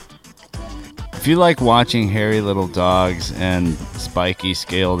If you like watching hairy little dogs and spiky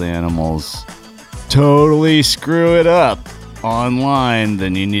scaled animals totally screw it up online,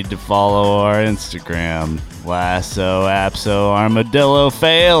 then you need to follow our Instagram. Lasso, Apso, Armadillo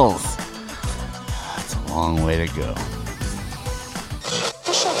Fails. That's a long way to go.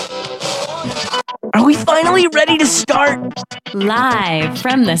 Are we finally ready to start? Live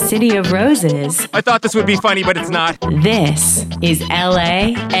from the City of Roses. I thought this would be funny, but it's not. This is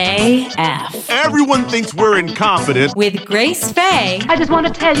LAAF. Everyone thinks we're incompetent. With Grace Faye. I just want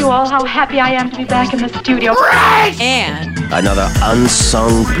to tell you all how happy I am to be back in the studio. Grace! And another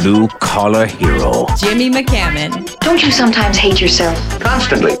unsung blue-collar hero. Jimmy McCammon. Don't you sometimes hate yourself?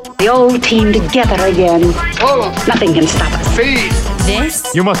 Constantly. The old team together again. Oh, Nothing can stop us. feed.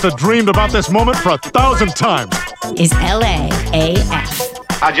 This You must have dreamed about this moment for 1,000 times. is LAAF.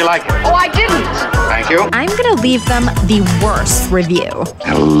 How'd you like it? Oh, I didn't. Thank you. I'm going to leave them the worst review.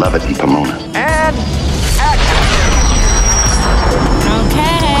 I love it in Pomona. And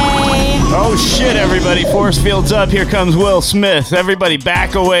Okay. Oh shit, everybody. Force field's up. Here comes Will Smith. Everybody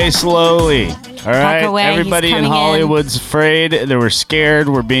back away slowly. All right? Back away. Everybody He's in coming Hollywood's afraid. They were scared.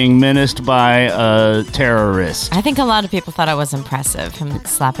 We're being menaced by a terrorist. I think a lot of people thought it was impressive, him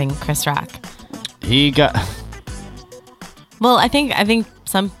slapping Chris Rock. He got... Well, I think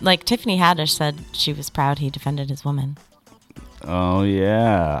some, like Tiffany Haddish said she was proud he defended his woman. Oh,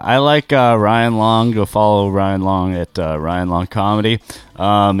 yeah. I like Ryan Long. Go follow Ryan Long at Ryan Long Comedy.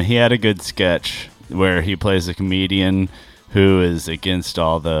 He had a good sketch where he plays a comedian who is against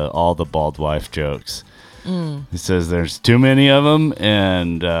all the bald wife jokes. He says there's too many of them,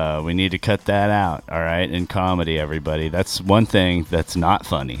 and we need to cut that out, all right, in comedy, everybody. That's one thing that's not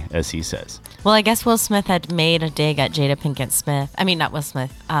funny, as he says. Well, I guess Will Smith had made a dig at Jada Pinkett Smith. I mean, not Will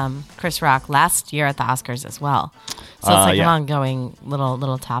Smith, Chris Rock last year at the Oscars as well. So it's like an ongoing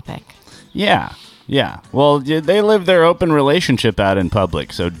little topic. Yeah. Well, they live their open relationship out in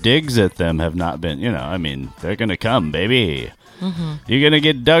public, so digs at them have not been, they're going to come, baby. Mm-hmm. You're going to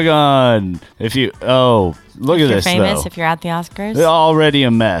get dug on if you, look at this, famous, though. if you're at the Oscars. They're already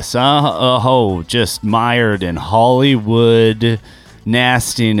a mess. Just mired in Hollywood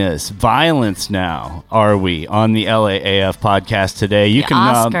nastiness, violence now, are we, on the LAAF podcast today. You the can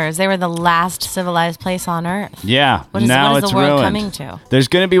Oscars, they were the last civilized place on earth. Yeah, what is it's the world ruined. coming to? There's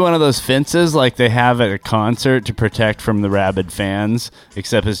going to be one of those fences like they have at a concert to protect from the rabid fans,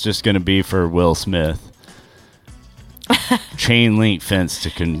 except it's just going to be for Will Smith. Chain link fence to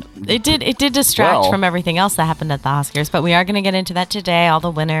It did distract from everything else that happened at the Oscars, but we are going to get into that today, all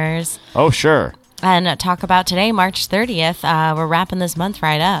the winners. Oh, sure. And talk about today, March 30th. We're wrapping this month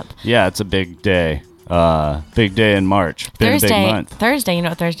right up. Yeah, it's a big day. Big day in March. Been a big month. Thursday, you know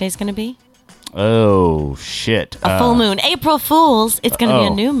what Thursday's going to be? Oh, shit. A full moon. April Fools. It's going to be a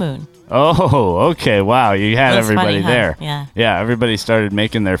new moon. Oh, okay. Wow, you had everybody funny, huh? there. Yeah. Yeah, everybody started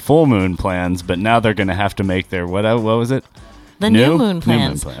making their full moon plans, but now they're going to have to make their, what was it? The new moon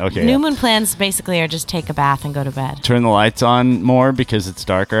plans. New moon okay. New moon plans basically are just take a bath and go to bed. Turn the lights on more because it's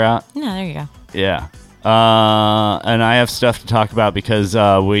darker out. No, there you go. Yeah. And I have stuff to talk about because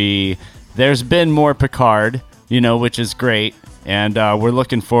there's been more Picard, which is great. And we're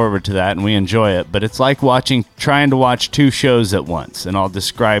looking forward to that, and we enjoy it. But it's like trying to watch two shows at once. And I'll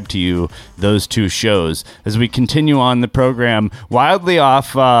describe to you those two shows as we continue on the program, wildly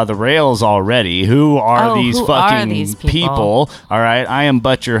off the rails already. Who are these people? All right, I am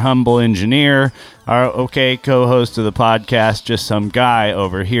but your humble engineer. Our co-host of the podcast, just some guy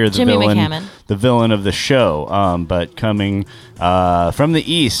over here, Jimmy McCammon. The villain of the show, but coming from the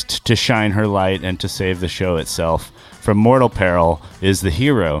east to shine her light and to save the show itself. From mortal peril is the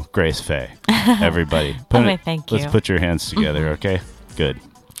hero, Grace Faye. Everybody. Thank you. Let's put your hands together, okay? Good.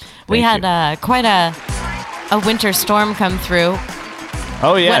 We had quite a winter storm come through.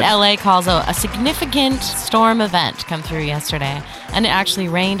 Oh, yeah. What LA calls a significant storm event come through yesterday. And it actually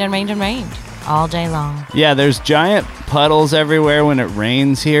rained and rained and rained all day long. Yeah, there's giant puddles everywhere when it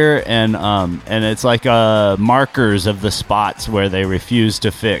rains here, and it's like markers of the spots where they refuse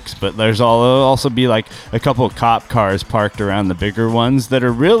to fix. But there's also be like a couple of cop cars parked around the bigger ones that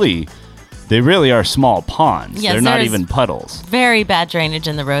are really are small ponds. Yes, they're not even puddles. Very bad drainage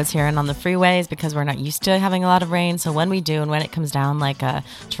in the roads here and on the freeways because we're not used to having a lot of rain. So when we do and when it comes down like a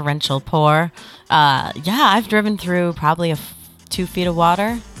torrential pour, I've driven through probably 2 feet of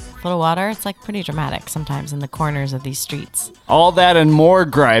water. Foot of water. It's like pretty dramatic sometimes in the corners of these streets. All that and more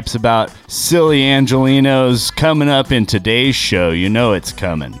gripes about silly Angelinos coming up in today's show. You know it's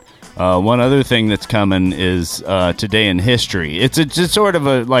coming. One other thing that's coming is Today in History. It's just sort of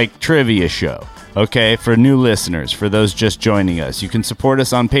a trivia show. Okay, for new listeners, for those just joining us, you can support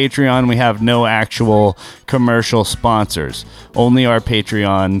us on Patreon. We have no actual commercial sponsors. Only our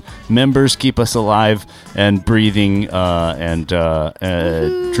Patreon members keep us alive and breathing and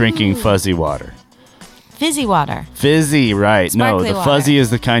drinking fuzzy water. Fizzy water. Fizzy, right. Sparkly no, the water. fuzzy is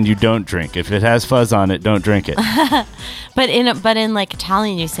the kind you don't drink. If it has fuzz on it, don't drink it. But in like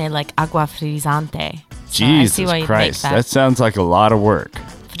Italian, you say like acqua frizzante. So I Jesus see why you'd Christ, make that sounds like a lot of work.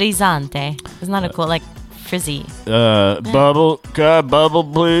 Frizzante. Isn't that a cool, like, frizzy? Bubble,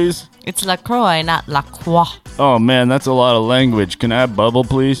 please. It's La Croix, not La Croix. Oh, man, that's a lot of language. Can I have bubble,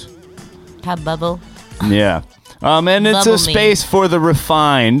 please? Have bubble. Yeah. And it's Bubble a space for the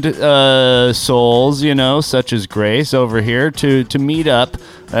refined souls, such as Grace over here, to meet up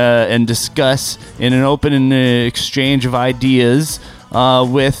and discuss in an open exchange of ideas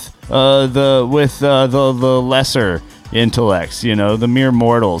with the lesser intellects, the mere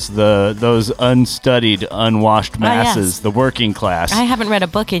mortals, those unstudied, unwashed masses, yes. the working class. I haven't read a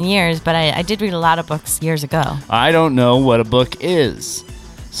book in years, but I did read a lot of books years ago. I don't know what a book is.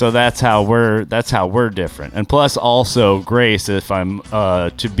 So that's how we're different. And plus also Grace, if I'm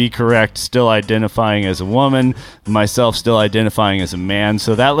to be correct, still identifying as a woman, myself still identifying as a man.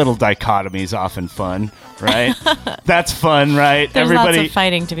 So that little dichotomy is often fun, right? That's fun, right? There's lots of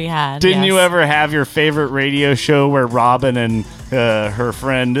fighting to be had. Didn't yes. you ever have your favorite radio show where Robin and her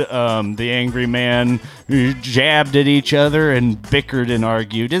friend, the angry man, jabbed at each other and bickered and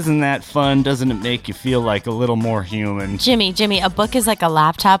argued? Isn't that fun? Doesn't it make you feel like a little more human? Jimmy, a book is like a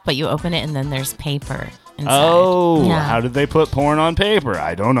laptop, but you open it and then there's paper inside. Oh, yeah. How did they put porn on paper?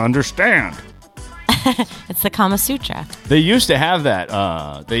 I don't understand. It's the Kama Sutra. They used to have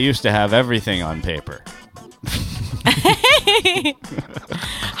that. They used to have everything on paper.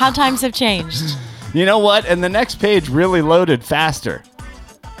 How times have changed. You know what? And the next page really loaded faster.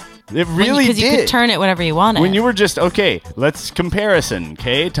 It really did. Because you could turn it whatever you wanted. When you were just, okay, let's comparison,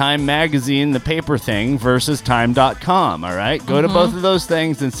 okay? Time Magazine, the paper thing, versus Time.com, all right? Go to both of those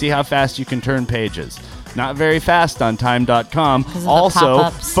things and see how fast you can turn pages. Not very fast on Time.com. Also,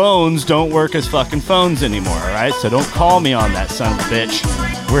 pop-ups. phones don't work as fucking phones anymore, all right? So don't call me on that son of a bitch.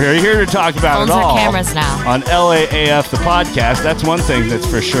 We're here to talk about Phones it all. are cameras now. On LAAF, the podcast. That's one thing that's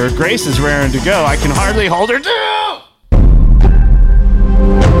for sure. Grace is raring to go. I can hardly hold her down.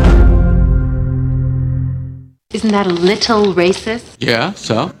 Isn't that a little racist? Yeah,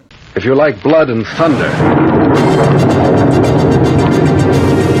 so? If you like blood and thunder,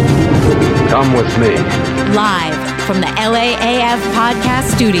 come with me. Live from the LAAF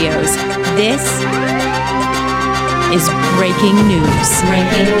podcast studios, this is breaking news.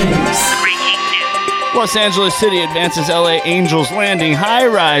 Breaking news. Los Angeles City advances LA Angels Landing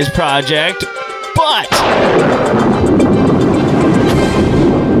high-rise project, but...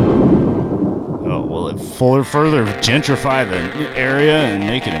 will it further gentrify the area and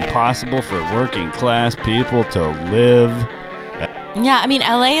make it impossible for working class people to live? Yeah, I mean,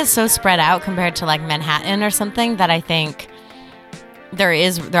 LA is so spread out compared to like Manhattan or something that I think there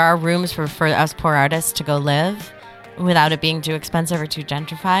are rooms for us poor artists to go live without it being too expensive or too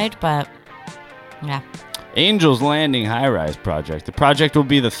gentrified, but yeah. Angels Landing high-rise project. The project will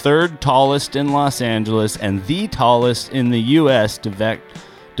be the third tallest in Los Angeles and the tallest in the U.S.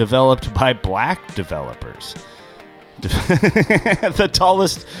 developed by black developers. The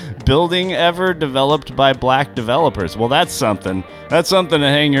tallest building ever developed by black developers. Well, that's something. That's something to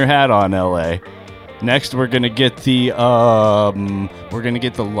hang your hat on, LA. Next, we're gonna get the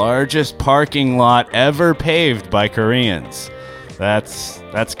largest parking lot ever paved by Koreans.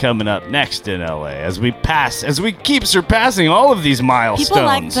 That's coming up next in LA as we keep surpassing all of these milestones. People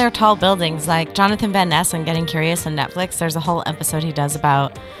like their tall buildings, like Jonathan Van Ness on Getting Curious on Netflix. There's a whole episode he does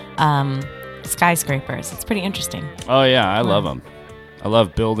about skyscrapers. It's pretty interesting. Oh yeah, I love them. I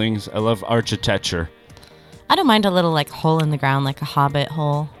love buildings. I love architecture. I don't mind a little like hole in the ground, like a hobbit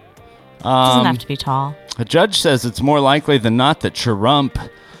hole. It doesn't have to be tall. A judge says it's more likely than not that Trump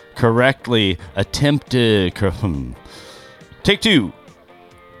correctly attempted. Take two.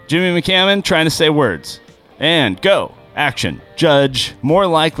 Jimmy McCammon trying to say words. And go. Action. Judge, more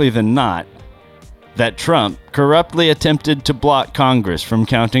likely than not that Trump corruptly attempted to block Congress from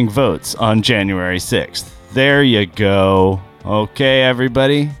counting votes on January 6th. There you go. Okay,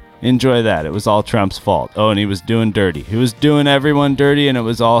 everybody. Enjoy that. It was all Trump's fault. Oh, and he was doing dirty. He was doing everyone dirty, and it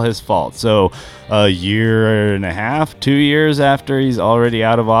was all his fault. So a year and a half, 2 years after he's already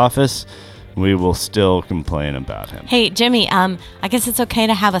out of office, we will still complain about him. Hey, Jimmy, I guess it's okay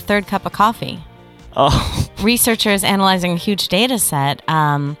to have a third cup of coffee. Oh, researchers analyzing a huge data set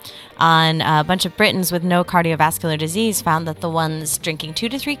on a bunch of Britons with no cardiovascular disease found that the ones drinking 2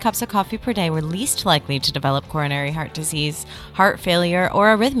 to 3 cups of coffee per day were least likely to develop coronary heart disease, heart failure,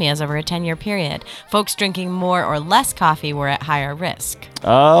 or arrhythmias over a 10-year period. Folks drinking more or less coffee were at higher risk.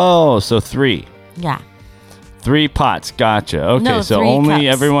 Oh, so 3. Yeah. 3 pots. Gotcha. Okay, No, so 3 only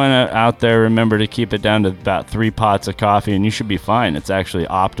cups. everyone out there, remember to keep it down to about 3 pots of coffee, and you should be fine. It's actually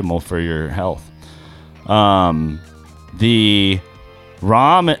optimal for your health. The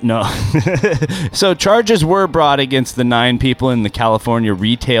ramen, no. So charges were brought against the 9 people in the California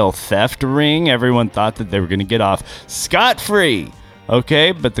retail theft ring. Everyone thought that they were going to get off scot-free.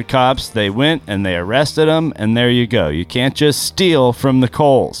 Okay, but the cops, they went and they arrested them, and there you go. You can't just steal from the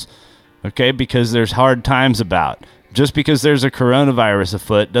Kohl's. Okay, because there's hard times about. Just because there's a coronavirus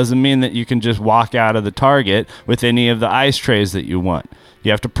afoot doesn't mean that you can just walk out of the Target with any of the ice trays that you want.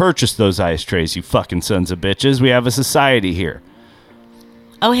 You have to purchase those ice trays, you fucking sons of bitches. We have a society here.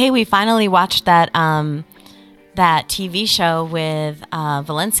 Oh, hey, we finally watched that that TV show with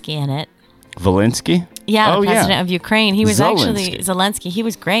Zelensky in it. Zelensky? Yeah, Oh, the president of Ukraine. He was actually Zelensky. Zelensky. He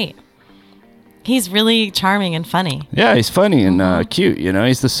was great. He's really charming and funny. Yeah, he's funny and cute. You know,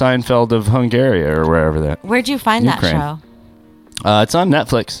 he's the Seinfeld of Hungary or wherever that. Where'd you find Ukraine. that show? It's on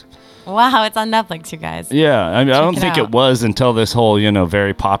Netflix. Wow, it's on Netflix, you guys. Yeah, I mean, I don't it think out. it was until this whole,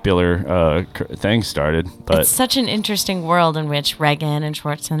 very popular thing started. But It's such an interesting world in which Reagan and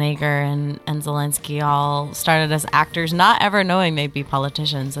Schwarzenegger and Zelensky all started as actors, not ever knowing they'd be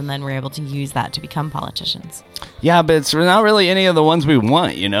politicians, and then were able to use that to become politicians. yeah, but it's not really any of the ones we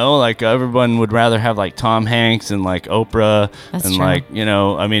want, Like everyone would rather have like Tom Hanks and like Oprah That's and true. like,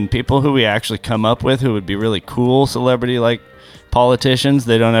 I mean, people who we actually come up with who would be really cool celebrity like politicians,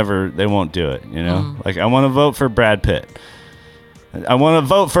 they won't do it, Like I want to vote for Brad Pitt. I want to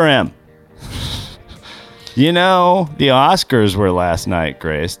vote for him. The Oscars were last night,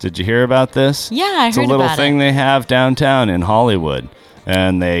 Grace. Did you hear about this? Yeah, I It's heard a little about thing it. they have downtown in Hollywood.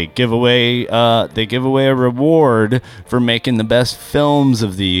 And they give away a reward for making the best films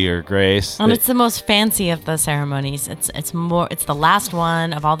of the year, Grace. And it's the most fancy of the ceremonies. It's the last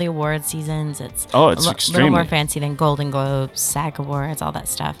one of all the award seasons. It's it's a little extremely more fancy than Golden Globes, SAG Awards, all that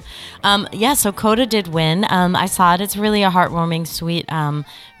stuff. So Coda did win. I saw it. It's really a heartwarming, sweet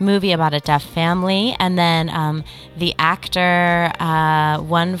movie about a deaf family. And then the actor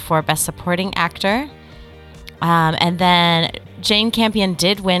won for Best Supporting Actor. And then Jane Campion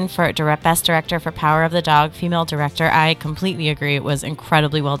did win for Best Director for Power of the Dog, female director. I completely agree. It was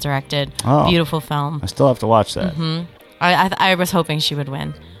incredibly well directed. Oh. Beautiful film. I still have to watch that. I was hoping she would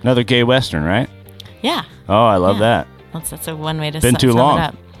win. Another gay western, right? Yeah. Oh, I love that. That's a one way to Been too sum long. it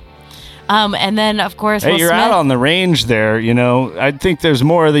up. And then, of course, Hey, Will you're Smith. out on the range there. I think there's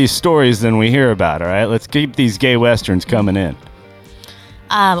more of these stories than we hear about, all right? Let's keep these gay westerns coming in.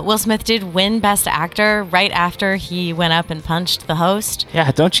 Will Smith did win Best Actor right after he went up and punched the host. Yeah,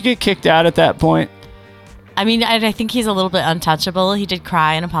 don't you get kicked out at that point? I mean, I think he's a little bit untouchable. He did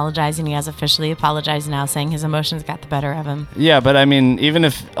cry and apologize, and he has officially apologized now, saying his emotions got the better of him. Yeah, but I mean, even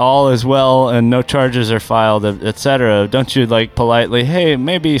if all is well and no charges are filed, etc., don't you politely, hey,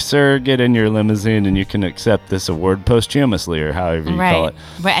 maybe, sir, get in your limousine and you can accept this award posthumously or however you call it.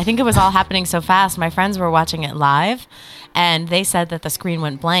 Right. I think it was all happening so fast. My friends were watching it live, and they said that the screen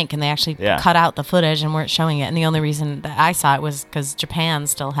went blank, and they actually cut out the footage and weren't showing it. And the only reason that I saw it was because Japan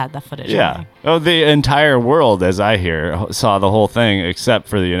still had the footage. Yeah. Oh, the entire world, as I hear, saw the whole thing except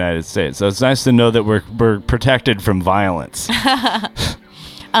for the United States. So it's nice to know that we're protected from violence.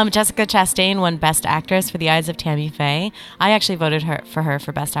 Jessica Chastain won Best Actress for The Eyes of Tammy Faye. I actually voted for her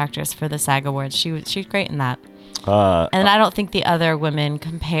for Best Actress for the SAG Awards. She's great in that. And I don't think the other women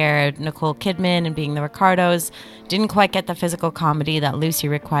compared. Nicole Kidman and Being the Ricardos didn't quite get the physical comedy that Lucy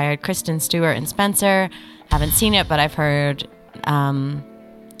required. Kristen Stewart and Spencer, haven't seen it, but I've heard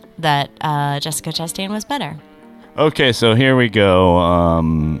that Jessica Chastain was better. Okay, so here we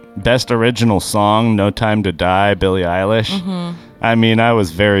go. Best Original Song, No Time to Die, Billie Eilish. Mm-hmm. I mean, I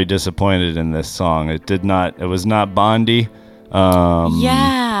was very disappointed in this song. It was not Bondy.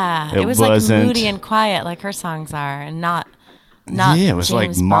 It was wasn't, like moody and quiet like her songs are, and not it was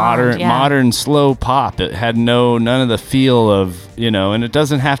James like Bond. modern slow pop. It had none of the feel of, and it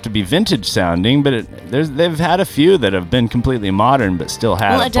doesn't have to be vintage sounding, but they've had a few that have been completely modern but still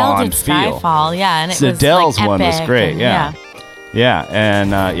had a Adele Bond did feel. Skyfall, and it was Adele's like one was epic great, and, yeah. Yeah,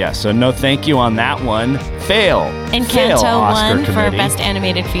 and so no thank you on that one. Fail. Encanto Oscar won for committee. Best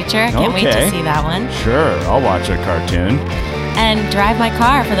Animated Feature. Can't wait to Okay. see that one. Sure, I'll watch a cartoon. And Drive My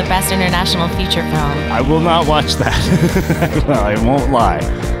Car for the Best International Feature Film. I will not watch that. I won't lie.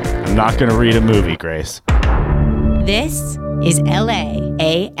 I'm not going to read a movie, Grace. This is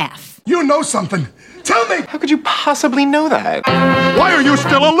LAAF. You know something. Tell me. How could you possibly know that? Why are you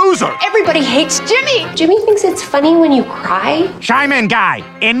still a loser? Everybody hates Jimmy. Jimmy thinks it's funny when you cry. Chime in, guy.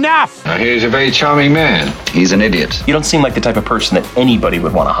 Enough. Now, he's a very charming man. He's an idiot. You don't seem like the type of person that anybody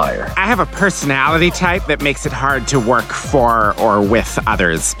would want to hire. I have a personality type that makes it hard to work for or with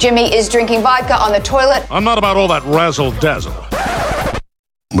others. Jimmy is drinking vodka on the toilet. I'm not about all that razzle-dazzle.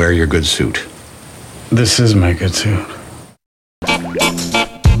 Wear your good suit. This is my good suit.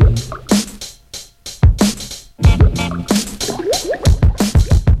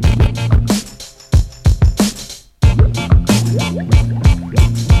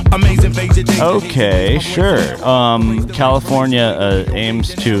 Okay, sure. California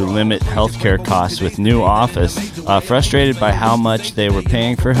aims to limit healthcare costs with new office. Frustrated by how much they were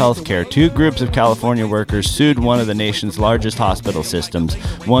paying for healthcare, two groups of California workers sued one of the nation's largest hospital systems.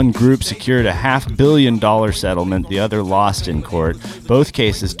 One group secured a $500 million settlement, the other lost in court. Both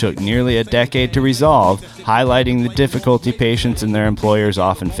cases took nearly a decade to resolve, highlighting the difficulty patients and their employers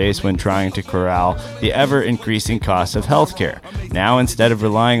often face when trying to corral the ever-increasing costs of healthcare. Now, instead of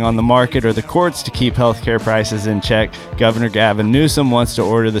relying on the market or the courts to keep healthcare prices in check, Governor Gavin Newsom wants to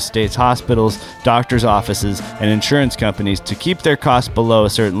order the state's hospitals, doctors' offices, and insurance companies to keep their costs below a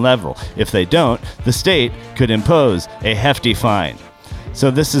certain level. If they don't, the state could impose a hefty fine. So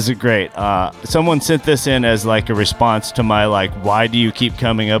this is a great. Someone sent this in as like a response to my why do you keep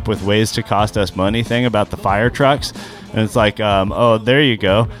coming up with ways to cost us money thing about the fire trucks? And it's like, oh, there you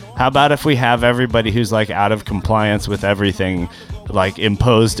go. How about if we have everybody who's out of compliance with everything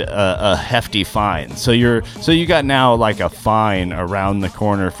imposed a hefty fine? So you got now a fine around the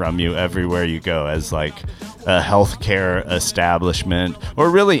corner from you everywhere you go as a healthcare establishment, or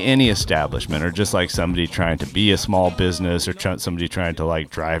really any establishment, or just somebody trying to be a small business, or somebody trying to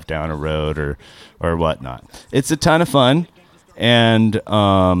drive down a road or whatnot. It's a ton of fun, and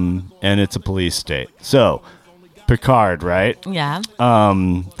it's a police state. So Picard, right? Yeah.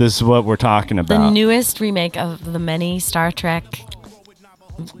 This is what we're talking about. The newest remake of the many Star Trek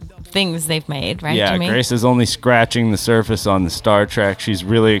things they've made, right, Yeah, Jimmy? Grace is only scratching the surface on the Star Trek. She's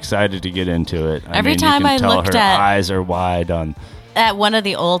really excited to get into it. Every time you I can tell looked her at- eyes are wide on. At one of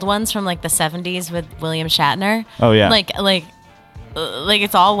the old ones from the 70s with William Shatner. Oh yeah.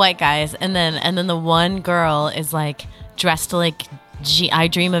 It's all white guys, and then the one girl is dressed like I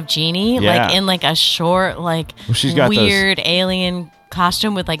Dream of Jeannie, Yeah. in a short she's got weird alien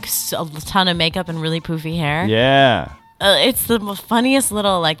costume with a ton of makeup and really poofy hair. Yeah. It's the funniest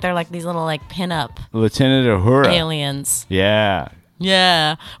little they're these little pin-up Lieutenant Uhura. aliens. Yeah.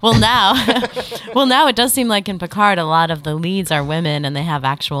 Yeah. Well, now it does seem like in Picard, a lot of the leads are women, and they have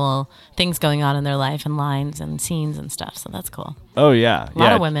actual things going on in their life and lines and scenes and stuff. So that's cool. Oh yeah. A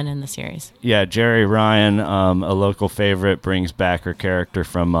lot of women in the series. Yeah, Jerry Ryan, a local favorite, brings back her character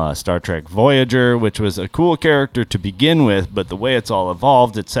from Star Trek Voyager, which was a cool character to begin with, but the way it's all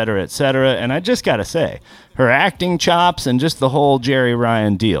evolved, et cetera, and I just gotta say, her acting chops and just the whole Jerry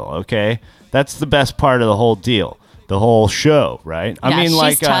Ryan deal, okay? That's the best part of the whole deal. The whole show, right? Yeah,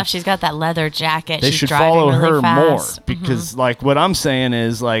 she's tough. She's got that leather jacket. They she's should driving follow really her fast. more because, what I'm saying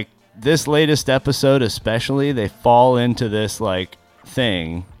is, this latest episode, especially, they fall into this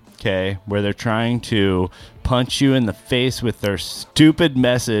thing, okay, where they're trying to punch you in the face with their stupid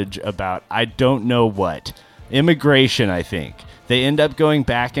message about I don't know what immigration. I think they end up going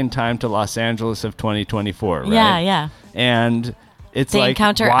back in time to Los Angeles of 2024, right? Yeah. And it's They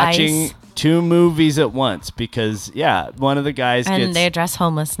encounter watching ice. two movies at once because one of the guys And they address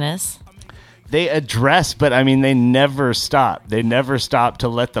homelessness. They address, but they never stop. They never stop to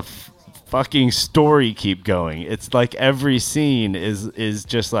let the fucking story keep going. It's every scene is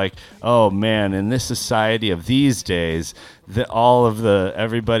just oh man, in this society of these days,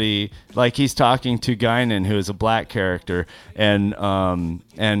 everybody, he's talking to Guinan, who is a black character,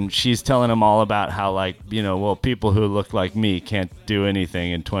 and she's telling him all about how people who look like me can't do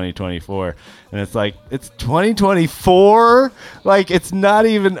anything in 2024, and it's it's 2024, it's not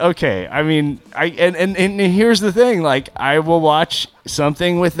even okay. And here's the thing, I will watch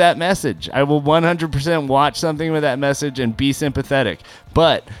something with that message. I will 100% watch something with that message and be sympathetic,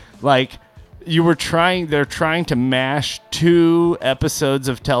 but they're trying to mash two episodes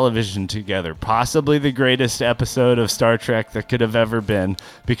of television together, possibly the greatest episode of Star Trek that could have ever been,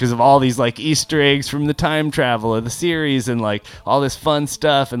 because of all these Easter eggs from the time travel of the series, and all this fun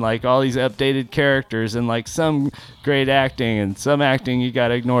stuff, and all these updated characters, and some great acting, and some acting you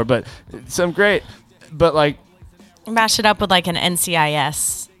gotta ignore, but some great, but Mash it up with an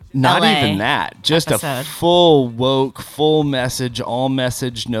NCIS Not LA even that. Just episode. a full woke, full message, all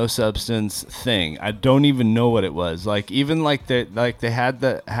message, no substance thing. I don't even know what it was. Like even like they had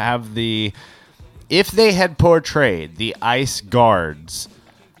to have the, if they had portrayed the ICE guards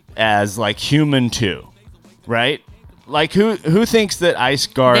as like human too, right? Like who thinks that ICE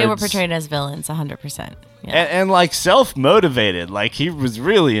guards, They were portrayed as villains 100%. Yeah. and like self-motivated, like he was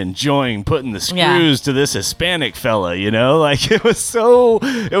really enjoying putting the screws to this Hispanic fella, you know, like it was so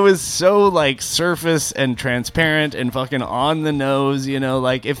like surface and transparent and fucking on the nose, you know,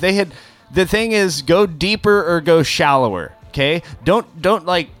 like if they had, the thing is, go deeper or go shallower. Okay, don't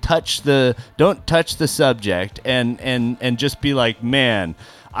like touch the subject and just be like, man,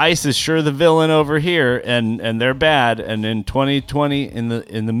 ICE is sure the villain over here, and they're bad. And in 2020, in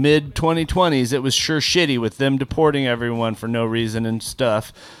the mid 2020s, it was sure shitty with them deporting everyone for no reason and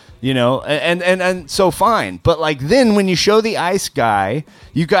stuff, you know. And so fine, but like then when you show the ICE guy,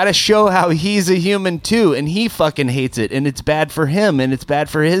 you got to show how he's a human too, and he fucking hates it, and it's bad for him, and it's bad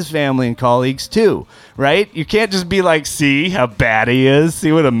for his family and colleagues too, right? You can't just be like, see how bad he is,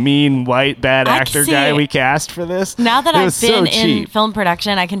 see what a mean white bad actor guy we cast for this. Now that I've been in cheap. film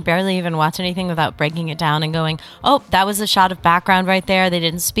production, I can barely even watch anything without breaking it down and going, oh, that was a shot of background right there, they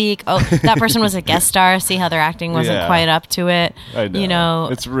didn't speak, oh, that person was a guest star, see how their acting wasn't quite up to it. I know. You know,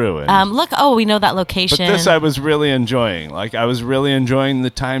 it's ruined. Look, oh, we know that location. But this I was really enjoying. Like, I was really enjoying the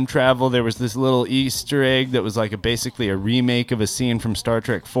time travel. There was this little Easter egg that was like basically a remake of a scene from Star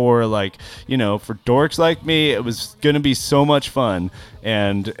Trek 4. Like, you know, for dorks like me, it was going to be so much fun.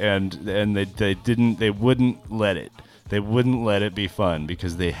 And they wouldn't let it. They wouldn't let it be fun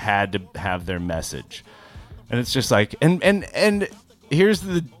because they had to have their message. And it's just like, and here's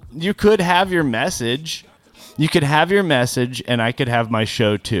you could have your message. You could have your message, and I could have my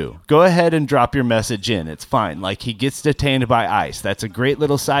show too. Go ahead and drop your message in. It's fine. Like, he gets detained by ICE. That's a great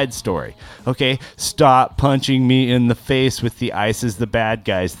little side story. Okay? Stop punching me in the face with the ICE is the bad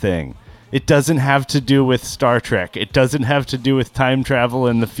guys thing. It doesn't have to do with Star Trek. It doesn't have to do with time travel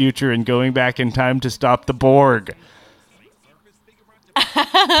in the future and going back in time to stop the Borg.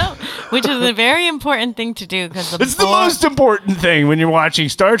 Which is a very important thing to do because it's the most important thing when you're watching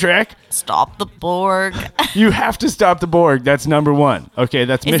Star Trek. Stop the Borg. You have to stop the Borg. That's number one. Okay,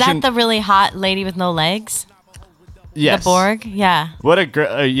 that's is mission. That the really hot lady with no legs? Yes. The Borg. Yeah. What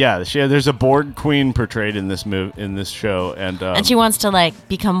a yeah. There's a Borg queen portrayed in this show, and she wants to like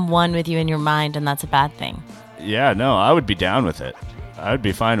become one with you in your mind, and that's a bad thing. Yeah. No, I would be down with it. I would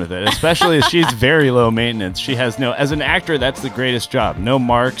be fine with it, especially if she's very low maintenance. She has as an actor, that's the greatest job. No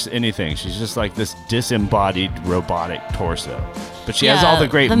marks, anything. She's just like this disembodied robotic torso. But she has all the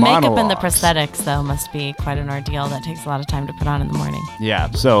great monologues. The makeup and the prosthetics, though, must be quite an ordeal. That takes a lot of time to put on in the morning. Yeah.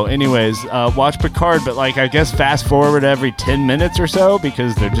 So anyways, watch Picard, but like I guess fast forward every 10 minutes or so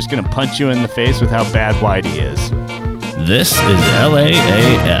because they're just going to punch you in the face with how bad Whitey is. This is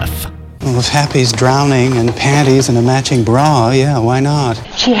LAAF. Well, if Happy's drowning in panties and a matching bra, yeah, why not?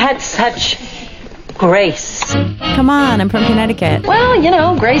 She had such grace. Come on, I'm from Connecticut. Well, you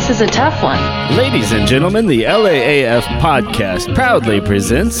know, grace is a tough one. Ladies and gentlemen, the LAAF podcast proudly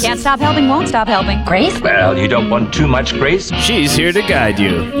presents... Can't stop helping, won't stop helping. Grace? Well, you don't want too much grace. She's here to guide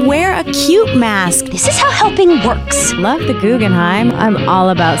you. Wear a cute mask. This is how helping works. Love the Guggenheim. I'm all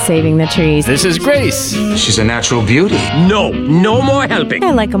about saving the trees. This is Grace. She's a natural beauty. No more helping.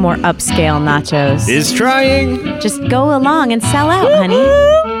 I like a more upscale nachos. Is trying. Just go along and sell out,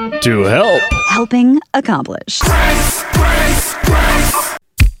 honey. To help. Helping accomplished.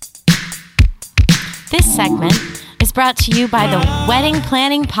 This segment is brought to you by the Wedding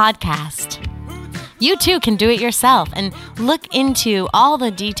Planning Podcast. You too can do it yourself and look into all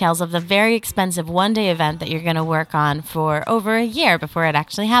the details of the very expensive one-day event that you're going to work on for over a year before it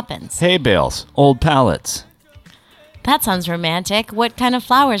actually happens. Hay bales, old pallets. That sounds romantic. What kind of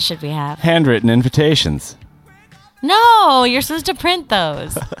flowers should we have? Handwritten invitations. No, you're supposed to print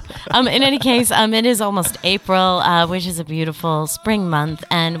those. In any case, it is almost April, which is a beautiful spring month,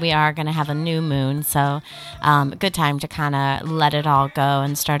 and we are going to have a new moon, so a good time to kind of let it all go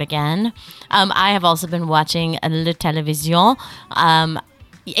and start again. I have also been watching Le Télévision,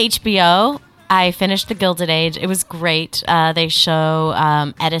 HBO. I finished The Gilded Age. It was great. They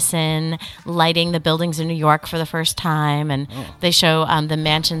show Edison lighting the buildings in New York for the first time, and they show the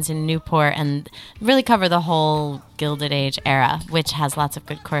mansions in Newport, and really cover the whole Gilded Age era, which has lots of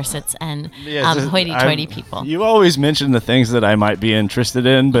good corsets and hoity-toity people. You always mention the things that I might be interested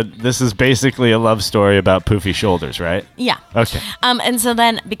in, but this is basically a love story about poofy shoulders, right? Yeah. Okay. And so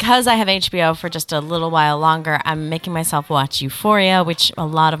then, because I have HBO for just a little while longer, I'm making myself watch Euphoria, which a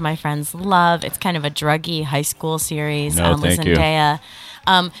lot of my friends love. It's kind of a druggy high school series with Zendaya.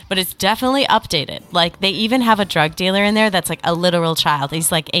 But it's definitely updated. Like, they even have a drug dealer in there that's like a literal child.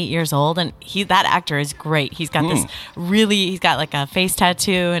 He's like 8 years old, and that actor is great. He's got he's got like a face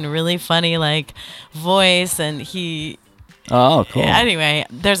tattoo and a really funny like voice, and he. Oh, cool. Anyway,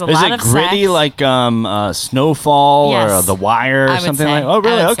 there's a lot of sex. Is it gritty like Snowfall or The Wire or something like that? Oh,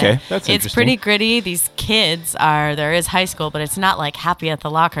 really? Okay. That's interesting. It's pretty gritty. These kids there is high school, but it's not like Happy at the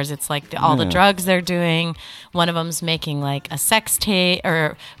Lockers. It's like all the drugs they're doing. One of them's making like a sex tape,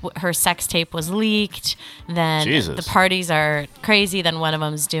 or her sex tape was leaked. Then the parties are crazy. Then one of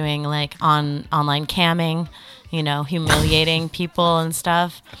them's doing like online camming, humiliating people and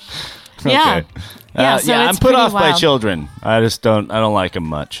stuff. Okay. Yeah. So I'm put off by children. I don't like them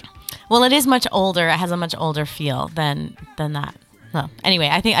much. Well, it is much older. It has a much older feel than that. So, anyway,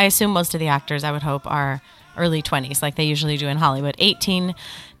 I assume most of the actors, I would hope, are early 20s, like they usually do in Hollywood. 18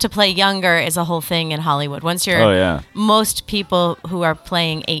 to play younger is a whole thing in Hollywood. Once you're most people who are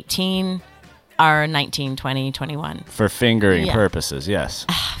playing 18 are 19, 20, 21. For fingering purposes, yes.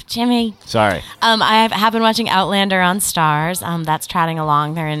 Jimmy. Sorry. I have been watching Outlander on Stars. That's trotting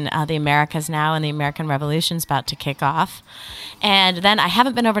along. They're in the Americas now, and the American Revolution's about to kick off. And then I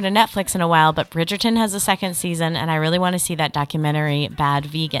haven't been over to Netflix in a while, but Bridgerton has a second season, and I really want to see that documentary, Bad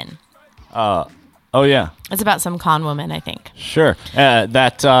Vegan. Oh, yeah. It's about some con woman, I think. Sure.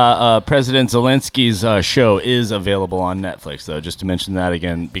 That President Zelensky's show is available on Netflix, though, just to mention that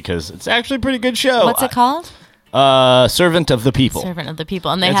again, because it's actually a pretty good show. What's it called? Servant of the People. Servant of the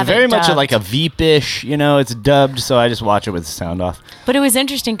People. And they it's have very it much dubbed. like a Veep-ish, it's dubbed, so I just watch it with the sound off. But it was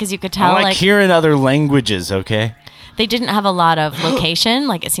interesting because you could tell, I like hearing other languages, okay? They didn't have a lot of location.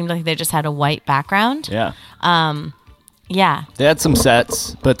 Like, it seemed like they just had a white background. Yeah. Yeah. They had some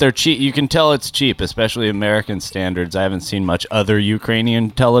sets, but they're cheap. You can tell it's cheap, especially American standards. I haven't seen much other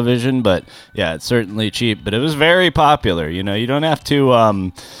Ukrainian television, but yeah, it's certainly cheap. But it was very popular. You don't have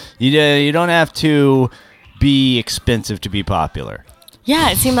to you don't have to be expensive to be popular. Yeah,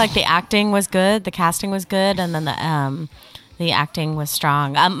 it seemed like the acting was good, the casting was good, and then the acting was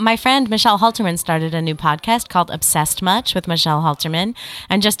strong. My friend Michelle Halterman started a new podcast called Obsessed Much with Michelle Halterman,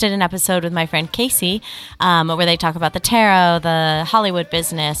 and just did an episode with my friend Casey where they talk about the tarot, the Hollywood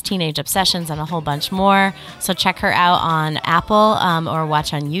business, teenage obsessions, and a whole bunch more. So check her out on Apple or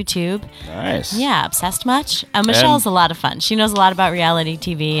watch on YouTube. Nice. Yeah, Obsessed Much. Michelle's a lot of fun. She knows a lot about reality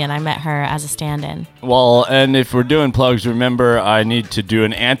TV, and I met her as a stand-in. Well, and if we're doing plugs, remember I need to do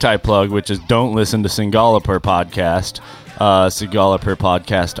an anti-plug, which is don't listen to Singapore podcast. Singapore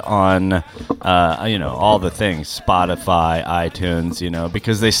podcast on, all the things, Spotify, iTunes,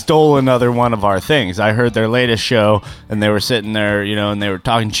 because they stole another one of our things. I heard their latest show, and they were sitting there, and they were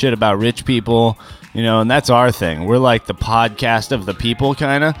talking shit about rich people, and that's our thing. We're like the podcast of the people,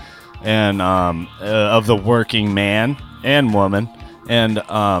 kind of, and of the working man and woman, and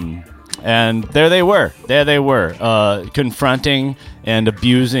there they were, confronting and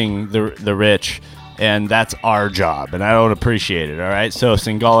abusing the rich. And that's our job, and I don't appreciate it, all right? So,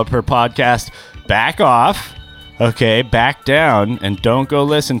 Singapore podcast, back off, okay? Back down, and don't go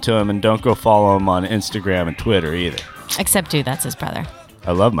listen to him, and don't go follow him on Instagram and Twitter either. Except dude, that's his brother.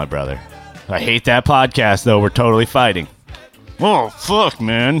 I love my brother. I hate that podcast, though. We're totally fighting. Oh, fuck,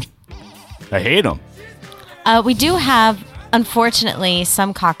 man. I hate him. We do have, unfortunately,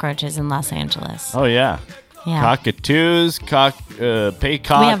 some cockroaches in Los Angeles. Oh, yeah. Yeah. Cockatoos,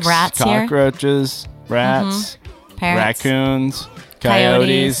 paycocks, we have rats cockroaches, rats, parrots, raccoons,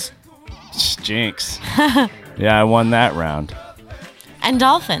 coyotes. Jinx. Yeah, I won that round. And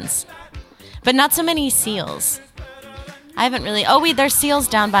dolphins. But not so many seals. I haven't really... there's seals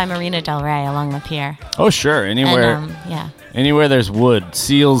down by Marina Del Rey along the pier. Oh, sure. Anywhere. And, anywhere there's wood.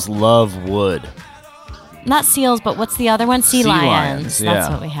 Seals love wood. Not seals, but what's the other one? Sea lions.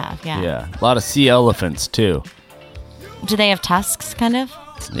 That's what we have, Yeah. A lot of sea elephants, too. Do they have tusks, kind of?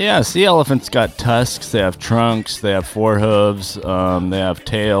 Yeah, sea elephants got tusks. They have trunks. They have four hooves. They have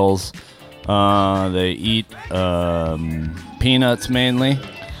tails. They eat peanuts, mainly.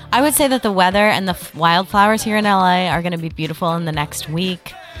 I would say that the weather and the wildflowers here in LA are going to be beautiful in the next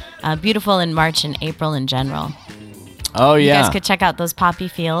week. Beautiful in March and April in general. Oh, yeah. You guys could check out those poppy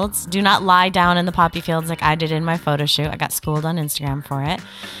fields. Do not lie down in the poppy fields like I did in my photo shoot. I got schooled on Instagram for it.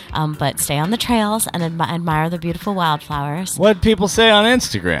 But stay on the trails and admire the beautiful wildflowers. What'd people say on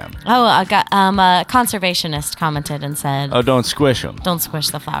Instagram? Oh, I got a conservationist commented and said... Oh, don't squish them. Don't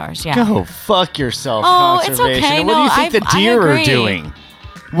squish the flowers, yeah. Go fuck yourself, conservation. It's okay. What do you think the deer are doing?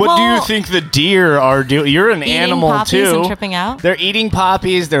 What do you think the deer are doing? You're an animal, too. Eating poppies and tripping out? They're eating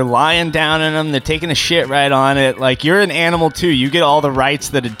poppies. They're lying down in them. They're taking a shit right on it. Like, you're an animal, too. You get all the rights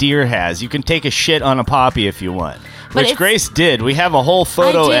that a deer has. You can take a shit on a poppy if you want. Which Grace did. We have a whole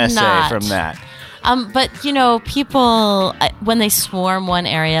photo essay from that. But, people, when they swarm one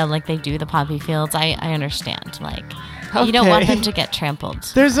area like they do the poppy fields, I understand. Like, you don't want them to get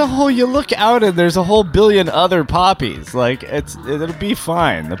trampled. You look out and there's a whole billion other poppies. Like, it'll be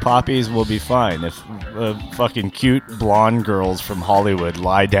fine. The poppies will be fine if fucking cute blonde girls from Hollywood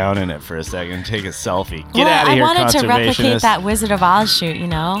lie down in it for a second and take a selfie. Get out of here, conservationists. I wanted to replicate that Wizard of Oz shoot,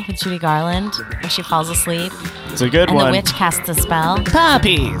 with Judy Garland, where she falls asleep. It's a good one. And the witch casts a spell.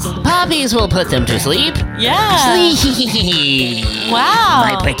 Poppies. Poppies will put them to sleep. Yeah. Sleep. Wow.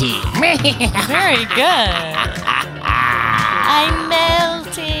 My pretty. Very good. I'm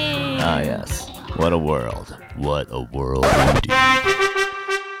melting. Ah, yes. What a world. What a world indeed.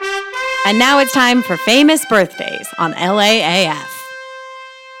 And now it's time for famous birthdays on LAAF.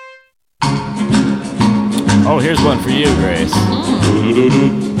 Oh, here's one for you, Grace.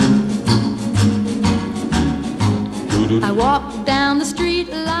 I walk down the street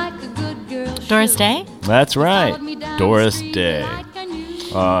like a good girl. Doris Day? That's right. Doris Day.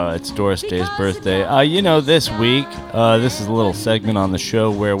 It's Doris Day's birthday. This week, this is a little segment on the show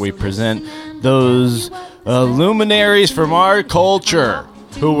where we present those luminaries from our culture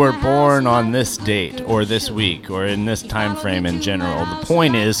who were born on this date or this week or in this time frame in general. The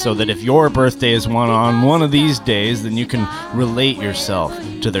point is so that if your birthday is on one of these days, then you can relate yourself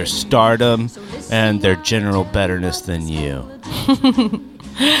to their stardom and their general betterness than you.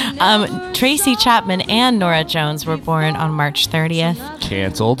 Tracy Chapman and Nora Jones were born on March 30th.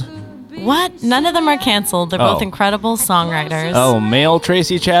 Canceled. What? None of them are canceled. They're both incredible songwriters. Oh, male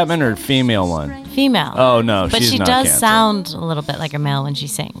Tracy Chapman or female one? Female. Oh, no, but she's she not does canceled. sound a little bit like a male when she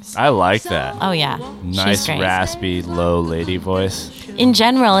sings. I like that. Oh, yeah. Nice, raspy, low lady voice. In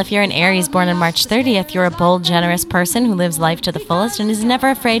general, if you're an Aries born on March 30th, you're a bold, generous person who lives life to the fullest and is never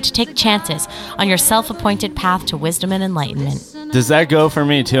afraid to take chances on your self-appointed path to wisdom and enlightenment. Does that go for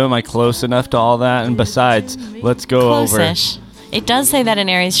me, too? Am I close enough to all that? And besides, let's go Close-ish. It does say that an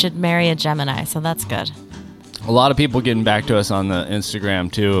Aries should marry a Gemini, so that's good. A lot of people getting back to us on the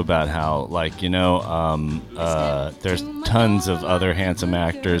Instagram, too, about how, there's tons of other handsome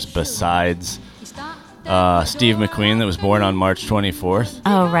actors besides Steve McQueen that was born on March 24th.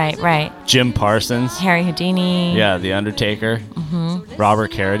 Oh, right. Jim Parsons. Harry Houdini. Yeah, The Undertaker. Mm-hmm.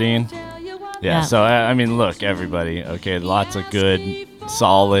 Robert Carradine. Yeah, so, look, everybody, okay, lots of good,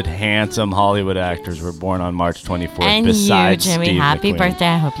 solid, handsome Hollywood actors were born on March 24th and besides you, Jimmy, Steve happy McQueen. birthday.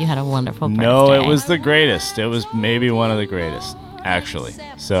 I hope you had a wonderful birthday. No, it was the greatest. It was maybe one of the greatest, actually.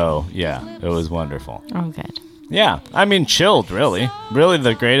 So, yeah, it was wonderful. Oh, good. Yeah, chilled, really. Really,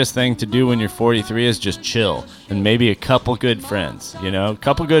 the greatest thing to do when you're 43 is just chill. And maybe a couple good friends, a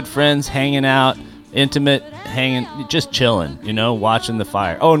couple good friends hanging out, intimate, just chilling, watching the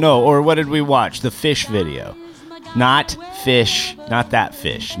fire. Oh, no, or what did we watch? The Fish video. Not Fish, not that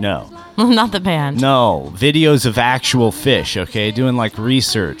fish, no. Not the band. No, videos of actual fish, okay? Doing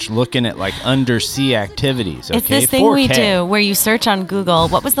research, looking at undersea activities, okay? It's this thing 4K. we do where you search on Google.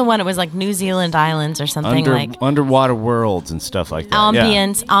 What was the one? It was New Zealand Islands or something underwater worlds and stuff like that.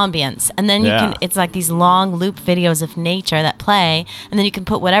 Ambience. And then it's these long loop videos of nature that play, and then you can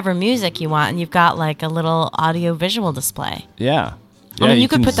put whatever music you want, and you've got a little audio visual display. Yeah. You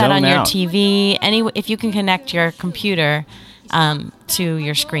could put that on your TV. If you can connect your computer to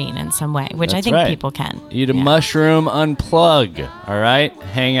your screen in some way, which I think people can. Eat a mushroom, unplug, all right?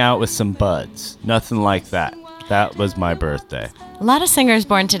 Hang out with some buds. Nothing like that. That was my birthday. A lot of singers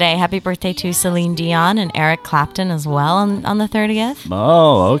born today. Happy birthday to Celine Dion and Eric Clapton as well on the 30th.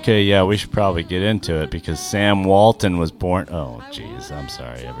 Oh, okay. Yeah, we should probably get into it because Sam Walton was born. Oh, geez. I'm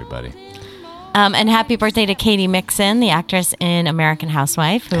sorry, everybody. And happy birthday to Katie Mixon, the actress in American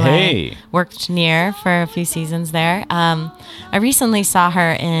Housewife, who I worked near for a few seasons there. I recently saw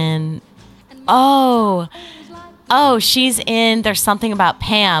her in... she's in There's Something About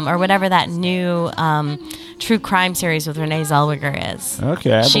Pam, or whatever that new true crime series with Renee Zellweger is.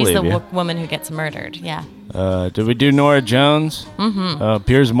 Okay, I She's believe the woman who gets murdered, yeah. Did we do Nora Jones? Mm-hmm.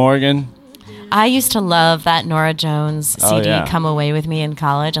 Piers Morgan? I used to love that Nora Jones CD, yeah. Come Away With Me in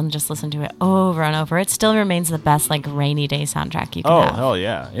college, and just listen to it over and over. It still remains the best, rainy day soundtrack you can have. Oh, hell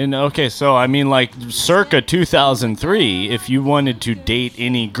yeah. And okay, so, circa 2003, if you wanted to date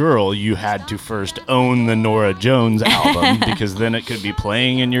any girl, you had to first own the Nora Jones album, because then it could be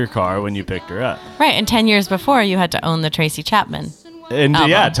playing in your car when you picked her up. Right, and 10 years before, you had to own the Tracy Chapman and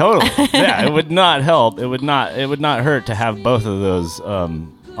album. Yeah, totally. Yeah, it would not help. It would not hurt to have both of those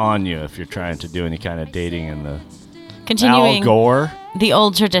on you if you're trying to do any kind of dating in the continuing Al Gore. The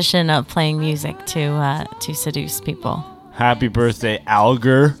old tradition of playing music to seduce people. Happy birthday,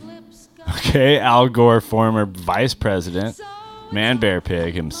 Alger. Okay, Al Gore, former vice president, Man Bear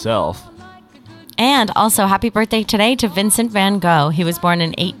Pig himself. And also, happy birthday today to Vincent van Gogh. He was born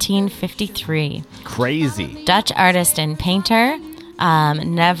in 1853. Crazy. Dutch artist and painter.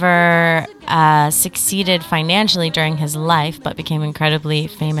 Never succeeded financially during his life, but became incredibly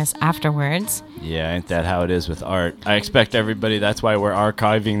famous afterwards. Yeah, ain't that how it is with art? I expect everybody, that's why we're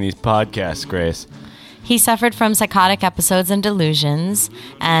archiving these podcasts, Grace. He suffered from psychotic episodes and delusions,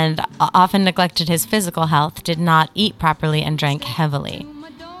 and often neglected his physical health, did not eat properly, and drank heavily.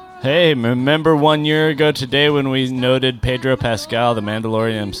 Hey, remember 1 year ago today when we noted Pedro Pascal, the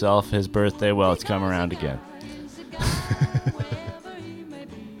Mandalorian himself, his birthday? Well, it's come around again.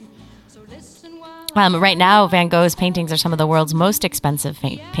 Right now, Van Gogh's paintings are some of the world's most expensive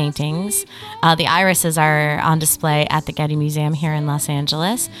paintings. The irises are on display at the Getty Museum here in Los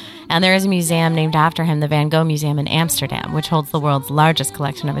Angeles. And there is a museum named after him, the Van Gogh Museum in Amsterdam, which holds the world's largest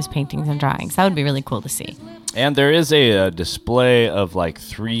collection of his paintings and drawings. That would be really cool to see. And there is a display of like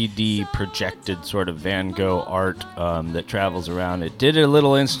 3D projected sort of Van Gogh art that travels around. It did a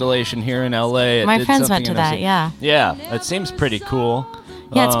little installation here in LA. My friends went to that, yeah. Yeah, it seems pretty cool.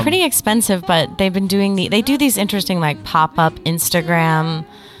 Yeah, it's pretty expensive, but they've been doing they do these interesting like pop-up Instagram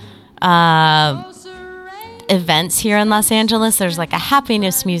events here in Los Angeles. There's like a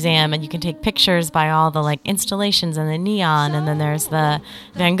happiness museum, and you can take pictures by all the like installations and the neon, and then there's the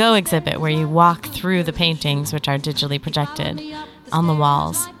Van Gogh exhibit where you walk through the paintings, which are digitally projected on the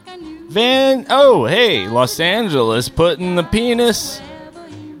walls. Hey, Los Angeles putting the penis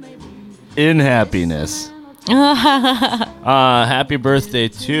in happiness. Happy birthday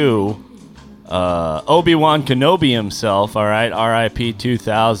to Obi-Wan Kenobi himself, all right? R.I.P.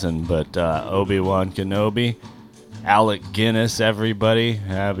 2000, but Obi-Wan Kenobi. Alec Guinness, everybody.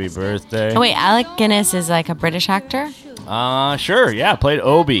 Happy birthday. Oh, wait, Alec Guinness is like a British actor? Sure, yeah, played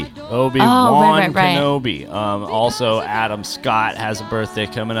Obi-Wan right. Kenobi. Also, Adam Scott has a birthday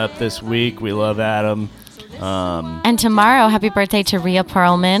coming up this week. We love Adam. And tomorrow, happy birthday to Rhea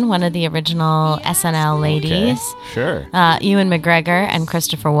Perlman, one of the original SNL ladies. Okay, sure. Ewan McGregor and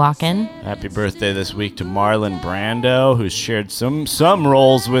Christopher Walken. Happy birthday this week to Marlon Brando, who's shared some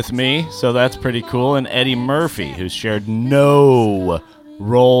roles with me, so that's pretty cool. And Eddie Murphy, who's shared no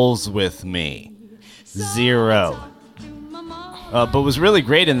roles with me. 0. But was really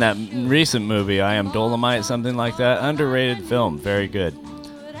great in that recent movie, I Am Dolomite, something like that. Underrated film, very good.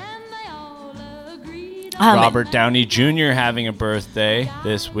 Robert Downey Jr. having a birthday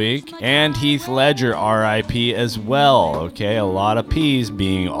this week, and Heath Ledger, R.I.P. as well. Okay, a lot of P's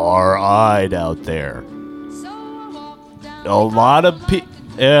being R.I.'d out there. A lot of P.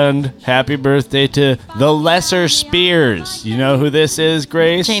 And happy birthday to the Lesser Spears. You know who this is,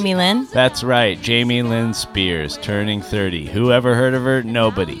 Grace? Jamie Lynn. That's right, Jamie Lynn Spears, turning 30. Who ever heard of her?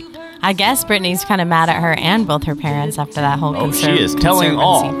 Nobody. I guess Britney's kind of mad at her and both her parents after that whole she is telling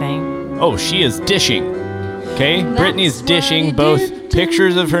all. Thing. Oh, she is dishing. Okay, Britney's dishing both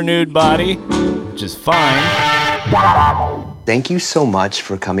pictures of her nude body, which is fine. Thank you so much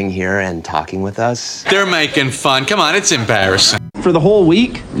for coming here and talking with us. They're making fun. Come on, it's embarrassing. For the whole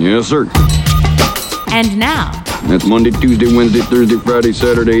week? Yes, sir. And now. That's Monday, Tuesday, Wednesday, Thursday, Friday,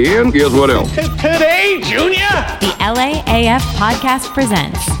 Saturday, and guess what else? Today, Junior! The LAAF podcast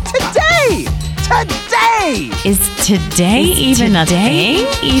presents. Today! Is today even a thing?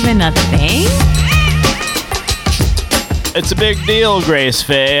 Even a thing? It's a big deal, Grace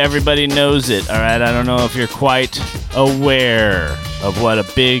Faye. Everybody knows it, all right? I don't know if you're quite aware of what a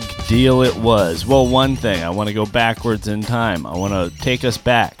big deal it was. Well, one thing, I want to go backwards in time. I want to take us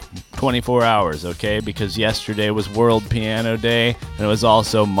back 24 hours, okay? Because yesterday was World Piano Day, and it was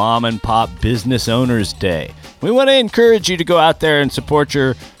also Mom and Pop Business Owners Day. We want to encourage you to go out there and support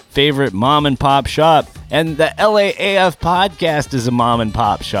your favorite mom and pop shop. And the LAAF podcast is a mom and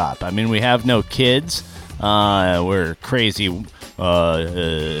pop shop. I mean, we have no kids. We're crazy,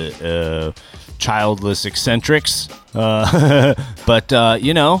 childless eccentrics. But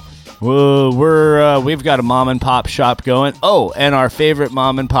you know, we've got a mom and pop shop going. Oh, and our favorite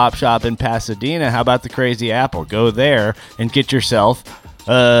mom and pop shop in Pasadena. How about the Crazy Apple? Go there and get yourself,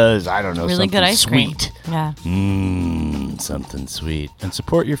 I don't know, really something good ice cream. Sweet. Yeah. Something sweet. And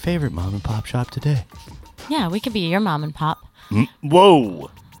support your favorite mom and pop shop today. Yeah, we could be your mom and pop. Whoa.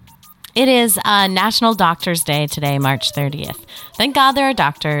 It is National Doctors Day today, March 30th. Thank God there are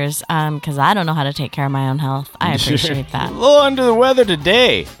doctors, because I don't know how to take care of my own health. I appreciate that. A little under the weather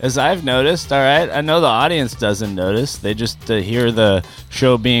today, as I've noticed, all right? I know the audience doesn't notice. They just hear the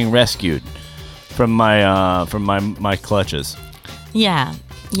show being rescued from my clutches. Yeah.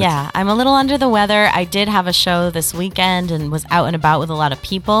 Yeah, I'm a little under the weather. I did have a show this weekend and was out and about with a lot of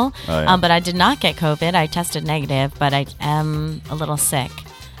people, but I did not get COVID. I tested negative, but I am a little sick.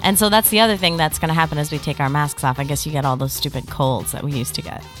 And so that's the other thing that's going to happen as we take our masks off. I guess you get all those stupid colds that we used to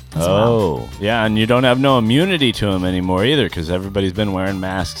get as well. Yeah, and you don't have no immunity to them anymore either because everybody's been wearing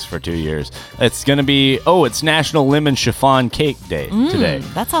masks for 2 years. It's going to be, it's National Lemon Chiffon Cake Day today.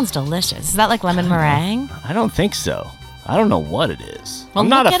 That sounds delicious. Is that like lemon meringue? I don't think so. I don't know what it is. Well, I'm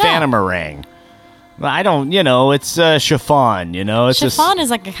not a fan of meringue. I don't, it's chiffon, It's chiffon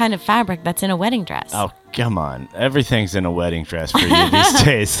is like a kind of fabric that's in a wedding dress. Oh, come on. Everything's in a wedding dress for you these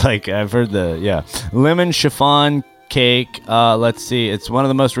days. Like, I've heard lemon chiffon cake. Let's see. It's one of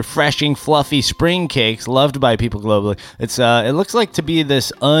the most refreshing, fluffy spring cakes loved by people globally. It's it looks like to be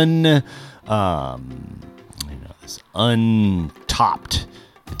this untopped.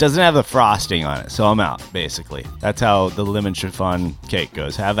 It doesn't have the frosting on it, so I'm out, basically. That's how the lemon chiffon cake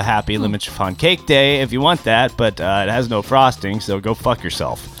goes. Have a happy lemon chiffon cake day if you want that, but it has no frosting, so go fuck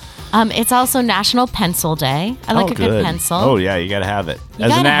yourself. It's also National Pencil Day. I like a good pencil. Oh, yeah, you got to have it.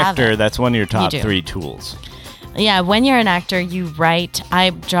 As an actor, that's one of your top 3 tools. Yeah, when you're an actor, you write.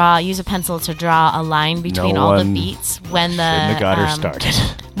 Use a pencil to draw a line between all the beats when the got her started.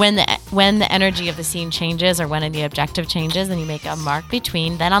 When the energy of the scene changes or when the objective changes, and you make a mark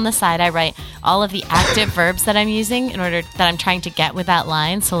between. Then on the side, I write all of the active verbs that I'm using that I'm trying to get with that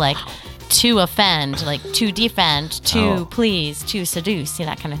line. So like to offend, like to defend, to please, to seduce,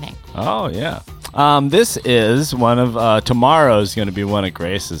 that kind of thing. Oh yeah. This is one of tomorrow's going to be one of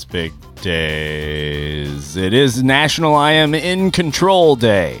Grace's big days. It is National I Am in Control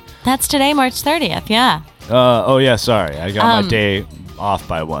Day. That's today, March 30th. Yeah. Sorry, I got my day off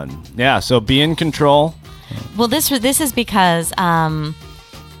by one. Yeah, so be in control. Well, this is because the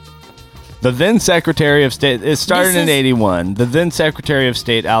then Secretary of State, it started in 81. The then Secretary of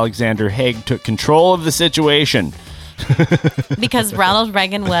State, Alexander Haig, took control of the situation. Because Ronald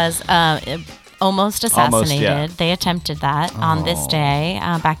Reagan was almost assassinated. They attempted that on this day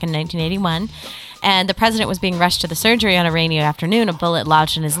back in 1981. And the president was being rushed to the surgery on a rainy afternoon. A bullet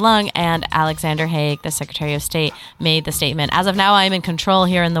lodged in his lung, and Alexander Haig, the Secretary of State, made the statement, "As of now, I am in control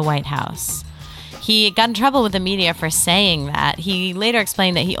here in the White House." He got in trouble with the media for saying that. He later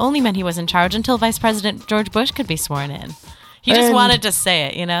explained that he only meant he was in charge until Vice President George Bush could be sworn in. He just wanted to say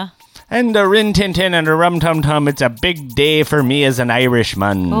it, And a rin tin tin and a rum tum tum. It's a big day for me as an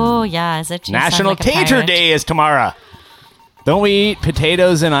Irishman. Oh, yeah. Is it National Tater Day is tomorrow. Don't we eat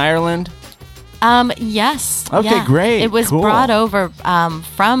potatoes in Ireland? Yes. Okay, great. It was brought over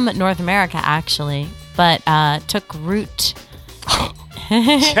from North America, actually, but took root.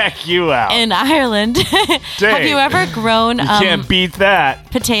 Check you out. In Ireland. Have you ever grown you can't beat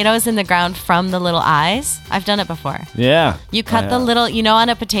that. Potatoes in the ground from the little eyes? I've done it before. Yeah. You cut the little, on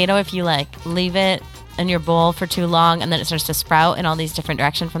a potato, if you leave it in your bowl for too long and then it starts to sprout in all these different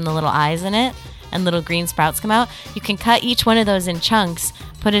directions from the little eyes in it and little green sprouts come out, you can cut each one of those in chunks,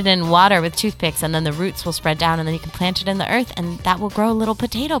 put it in water with toothpicks, and then the roots will spread down, and then you can plant it in the earth, and that will grow little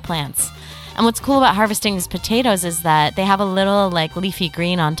potato plants. And what's cool about harvesting these potatoes is that they have a little leafy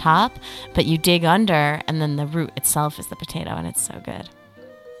green on top, but you dig under, and then the root itself is the potato, and it's so good.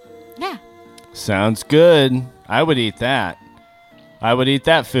 Yeah. Sounds good. I would eat that. I would eat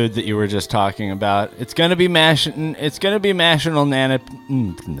that food that you were just talking about. It's gonna be National Nana.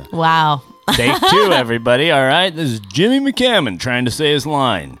 Wow. Take 2, everybody. All right. This is Jimmy McCammon trying to say his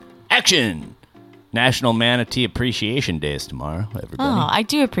line. Action. National Manatee Appreciation Day is tomorrow, everybody. Oh, I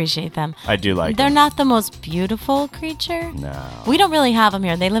do appreciate them. I do like They're them. not the most beautiful creature. No. We don't really have them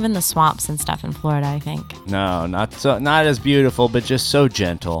here. They live in the swamps and stuff in Florida, I think. No, not as beautiful, but just so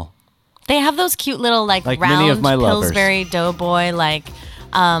gentle. They have those cute little round many of my Pillsbury Doughboy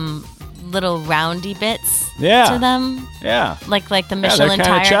little roundy bits to them. Yeah. Like the Michelin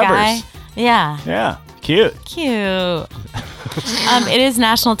tire guy. Yeah. Yeah. Cute. It is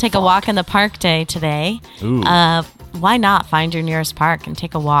National Take a Walk in the Park Day today. Ooh. Why not find your nearest park and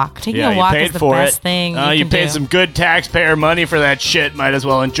take a walk? Taking a walk is the best thing you paid some good taxpayer money for that shit. Might as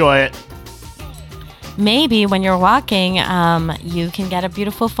well enjoy it. Maybe when you're walking, you can get a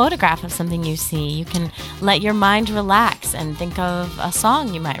beautiful photograph of something you see. You can let your mind relax and think of a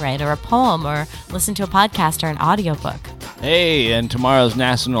song you might write or a poem or listen to a podcast or an audiobook. Hey, and tomorrow's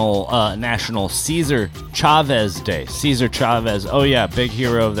National Cesar Chavez Day. Cesar Chavez, oh yeah, big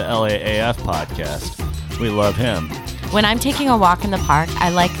hero of the LAAF podcast. We love him. When I'm taking a walk in the park, I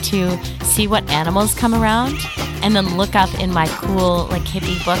like to see what animals come around. and then look up in my cool like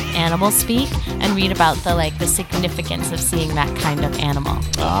hippie book Animal Speak and read about the significance of seeing that kind of animal.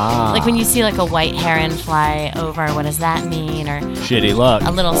 Like when you see like a white heron fly over, what does that mean? Or shitty luck.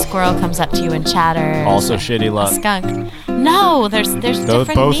 A little squirrel comes up to you and chatters. Also shitty luck. A skunk. No, there's different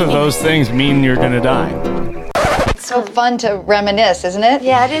both meanings. of those things mean you're gonna die. It's so fun to reminisce, isn't it?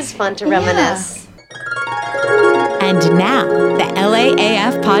 Yeah, it is fun to reminisce. And now, the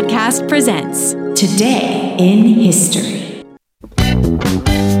LAAF podcast presents Today in History.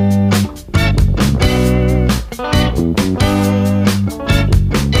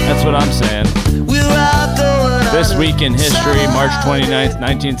 That's what I'm saying. This week in history, March 29th,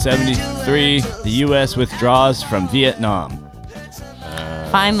 1973, the U.S. withdraws from Vietnam.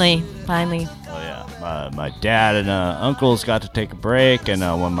 Finally. My dad and uncles got to take a break, and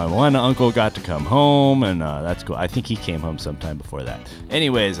my one uncle got to come home, and that's cool. I think he came home sometime before that.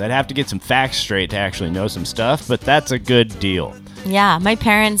 Anyways, I'd have to get some facts straight to actually know some stuff, but that's a good deal. Yeah, my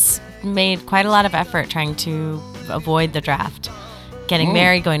parents made quite a lot of effort trying to avoid the draft. Getting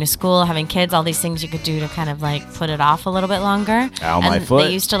married, going to school, having kids, all these things you could do to kind of like put it off a little bit longer. Ow, my foot.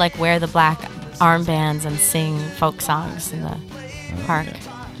 They used to like wear the black armbands and sing folk songs in the park.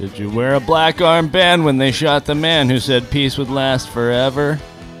 Did you wear a black armband when they shot the man who said peace would last forever?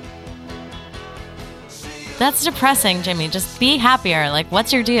 That's depressing, Jimmy. Just be happier. Like,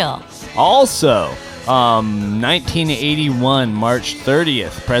 what's your deal? Also, 1981, March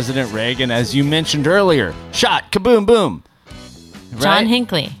 30th, President Reagan, as you mentioned earlier, shot, kaboom, boom. Right? John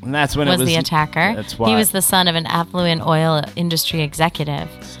Hinckley and that's when was the attacker. That's why. He was the son of an affluent oil industry executive.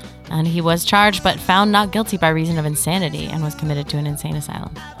 And he was charged but found not guilty by reason of insanity and was committed to an insane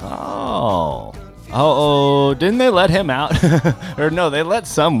asylum. Oh, didn't they let him out? Or no, they let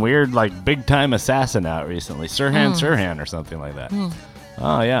some weird, like, big-time assassin out recently. Sirhan or something like that.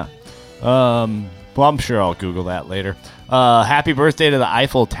 Oh, yeah. Well, I'm sure I'll Google that later. Happy birthday to the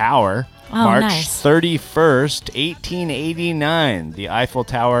Eiffel Tower. March 31st, 1889. The Eiffel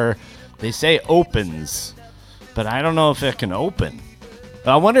Tower, they say opens, but I don't know if it can open.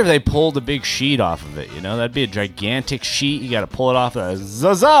 I wonder if they pulled a big sheet off of it, you know? That'd be a gigantic sheet. You got to pull it off.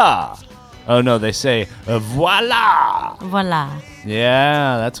 Zaza! Oh, no, they say, voila! Voila.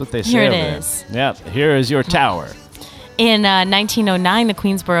 Yeah, that's what they say. Here it over is. There. Yep, here is your tower. In 1909, the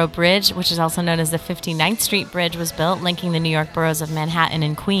Queensboro Bridge, which is also known as the 59th Street Bridge, was built, linking the New York boroughs of Manhattan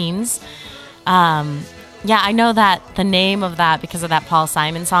and Queens. Yeah, I know that the name of that because of that Paul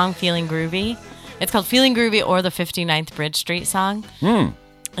Simon song, Feeling Groovy. It's called Feeling Groovy or the 59th Bridge Street song.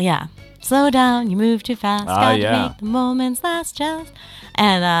 Yeah. Slow down, you move too fast. Gotta make the moments last just.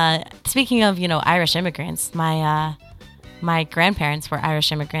 And speaking of, Irish immigrants, my grandparents were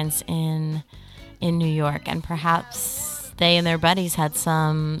Irish immigrants in New York, and perhaps they and their buddies had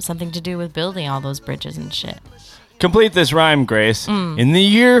something to do with building all those bridges and shit. Complete this rhyme, Grace. In the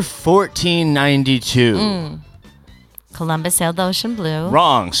year 1492. Columbus sailed the ocean blue.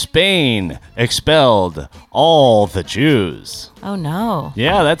 Wrong. Spain expelled all the Jews. Oh, no.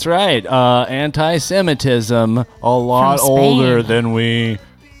 Yeah, that's right. Anti-Semitism, a lot older than we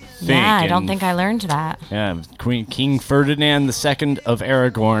think. Yeah, I don't think I learned that. Yeah, King Ferdinand II of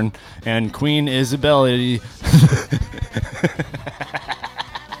Aragon and Queen Isabella.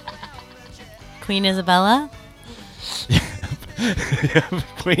 Queen Isabella?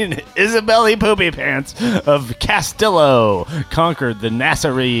 Queen Isabella Poopy Pants of Castillo conquered the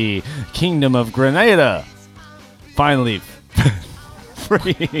Nasseri Kingdom of Granada, finally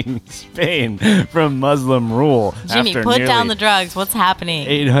freeing Spain from Muslim rule. Jimmy, after put nearly down the drugs. What's happening?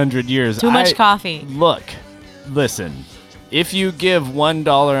 800 years. Too much coffee. Look, listen. If you give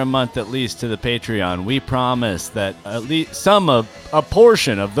 $1 a month at least to the Patreon, we promise that at least a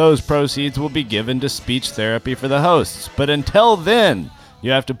portion of those proceeds will be given to speech therapy for the hosts. But until then,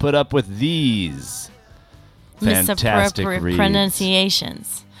 you have to put up with these fantastic reads.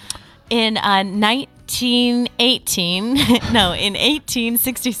 Pronunciations. In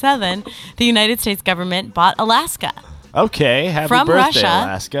 1867, the United States government bought Alaska. Okay, happy birthday,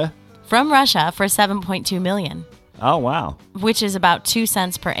 Alaska. From Russia for $7.2 million. Oh, wow. Which is about 2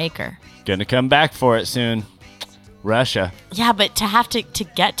 cents per acre. Gonna come back for it soon. Russia. Yeah, but to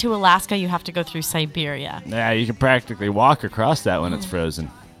get to Alaska, you have to go through Siberia. Yeah, you can practically walk across that when it's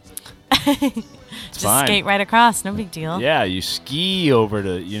frozen. Just skate right across, no big deal. Yeah, you ski over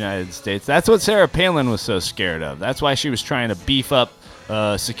to the United States. That's what Sarah Palin was so scared of. That's why she was trying to beef up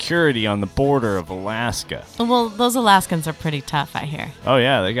security on the border of Alaska. Well, those Alaskans are pretty tough, I hear. Oh,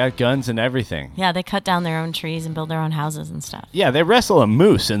 yeah, they got guns and everything. Yeah, they cut down their own trees and build their own houses and stuff. Yeah, they wrestle a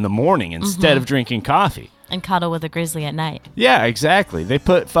moose in the morning instead of drinking coffee. And cuddle with a grizzly at night. Yeah, exactly. They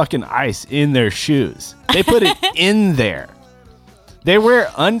put fucking ice in their shoes. They put it in there. They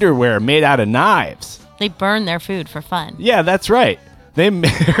wear underwear made out of knives. They burn their food for fun. Yeah, that's right. They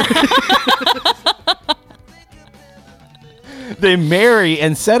marry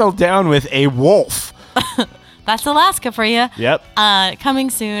and settle down with a wolf. That's Alaska for you. Yep. Coming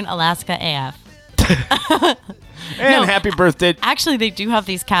soon, Alaska AF. And happy birthday. Actually, they do have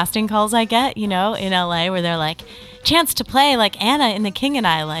these casting calls I get, in LA where they're like, chance to play like Anna in The King and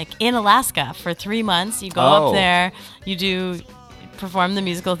I, like in Alaska for 3 months. You go up there, you perform the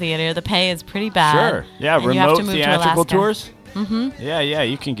musical theater. The pay is pretty bad. Sure. Yeah, remote theatrical tours. Mm-hmm. Yeah,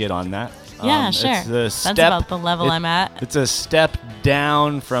 you can get on that. Yeah, sure. That's about the level I'm at. It's a step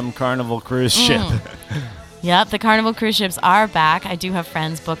down from Carnival cruise ship. Yep, the Carnival cruise ships are back. I do have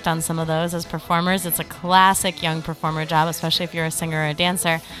friends booked on some of those as performers. It's a classic young performer job, especially if you're a singer or a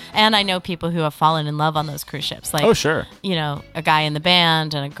dancer. And I know people who have fallen in love on those cruise ships. Like, oh, sure. A guy in the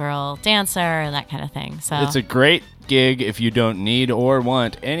band and a girl dancer and that kind of thing. So it's a great gig if you don't need or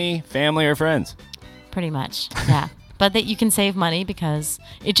want any family or friends. Pretty much, yeah. But that you can save money because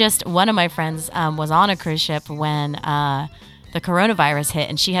one of my friends was on a cruise ship when the coronavirus hit,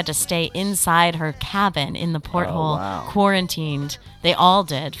 and she had to stay inside her cabin in the porthole, quarantined. They all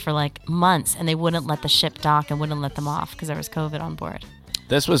did for like months, and they wouldn't let the ship dock and wouldn't let them off because there was COVID on board.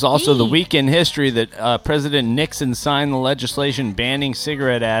 This was also the week in history that President Nixon signed the legislation banning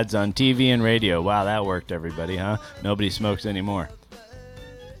cigarette ads on TV and radio. Wow, that worked, everybody, huh? Nobody smokes anymore.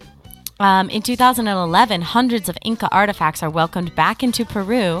 In 2011, hundreds of Inca artifacts are welcomed back into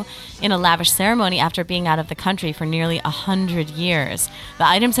Peru in a lavish ceremony after being out of the country for nearly 100 years. The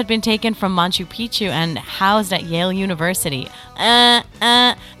items had been taken from Machu Picchu and housed at Yale University.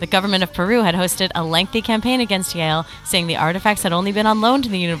 The government of Peru had hosted a lengthy campaign against Yale, saying the artifacts had only been on loan to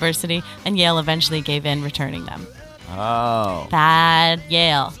the university, and Yale eventually gave in, returning them. Oh. Bad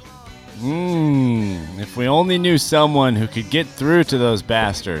Yale. If we only knew someone who could get through to those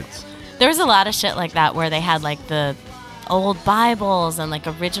bastards. There was a lot of shit like that where they had like the old Bibles and like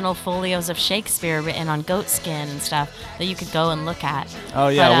original folios of Shakespeare written on goat skin and stuff that you could go and look at. Oh,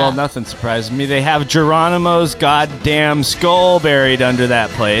 yeah. Well, nothing surprises me. They have Geronimo's goddamn skull buried under that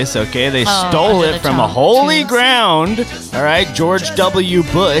place, okay? They stole it from a holy ground. All right? George W.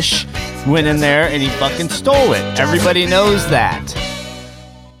 Bush went in there and he fucking stole it. Everybody knows that.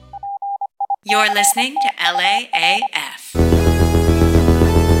 You're listening to LAAF.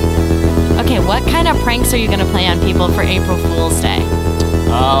 Okay, what kind of pranks are you going to play on people for April Fool's Day?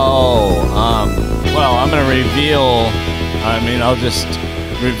 Well, I'm going to I'll just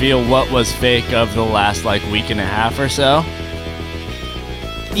reveal what was fake of the last, week and a half or so.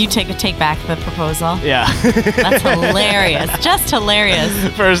 You take back the proposal? Yeah. That's hilarious. Just hilarious.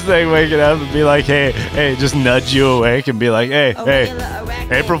 First thing, waking up and be like, hey, just nudge you awake and be like, hey,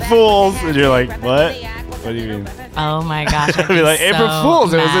 April Fools. And you're like, what? What do you mean? Oh, my gosh. I'd be like, April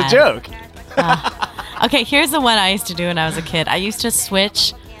Fools, mad. It was a joke. Okay, here's the one I used to do when I was a kid. I used to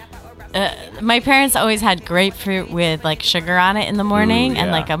switch. My parents always had grapefruit with sugar on it in the morning. Ooh,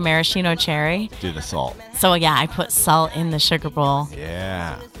 yeah. And a maraschino cherry. Do the salt. So yeah, I put salt in the sugar bowl.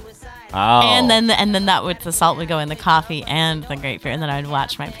 Yeah. Oh. And then the salt would go in the coffee and the grapefruit, and then I'd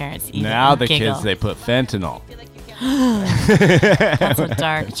watch my parents eat it. Now the giggle. kids, they put fentanyl. That's a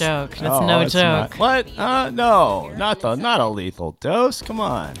dark joke. That's no joke. What? No, not a lethal dose. Come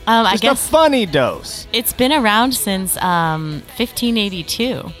on. I guess a funny dose. It's been around since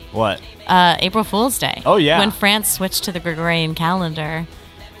 1582. What? April Fool's Day. Oh yeah. When France switched to the Gregorian calendar.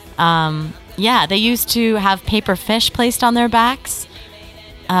 They used to have paper fish placed on their backs.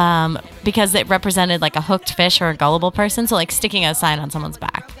 Because it represented a hooked fish or a gullible person, so sticking a sign on someone's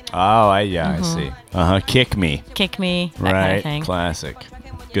back. Oh, I see. Kick me, that right, kind of thing. Classic,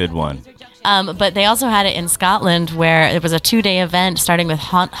 good one. But they also had it in Scotland, where it was a 2-day event starting with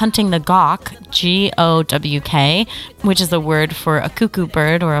hunting the gawk, Gowk, which is the word for a cuckoo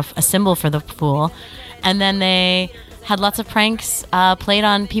bird or a symbol for the fool, and then they had lots of pranks played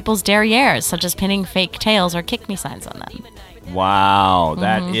on people's derrieres, such as pinning fake tails or kick me signs on them. Wow,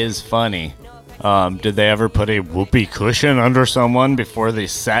 that is funny. Did they ever put a whoopee cushion under someone before they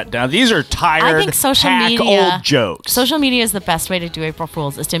sat down? These are tired, I think social media, old jokes. Social media is the best way to do April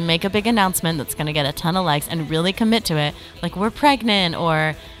Fools, is to make a big announcement that's going to get a ton of likes and really commit to it. We're pregnant,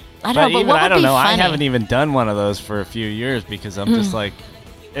 or I don't know, but what would be funny? I haven't even done one of those for a few years because I'm just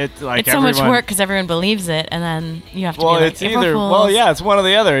it's like it's so much work because everyone believes it, and then you have to be like, it's either it's one or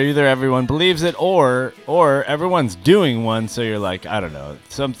the other. Either everyone believes it, or everyone's doing one. So you're like, I don't know.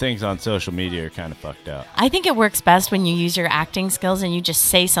 Some things on social media are kind of fucked up. I think it works best when you use your acting skills and you just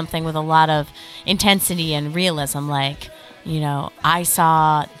say something with a lot of intensity and realism, like, I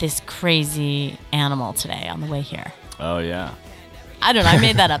saw this crazy animal today on the way here. Oh yeah. I don't know. I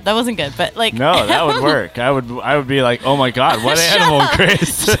made that up. That wasn't good, but like. No, that would work. I would be like, oh my God, what animal,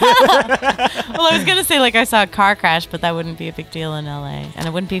 Grace? Well, I was gonna say like I saw a car crash, but that wouldn't be a big deal in LA, and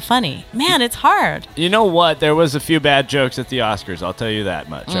it wouldn't be funny. Man, it's hard. You know what? There was a few bad jokes at the Oscars. I'll tell you that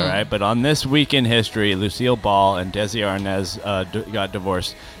much. All right, but on This Week in History, Lucille Ball and Desi Arnaz got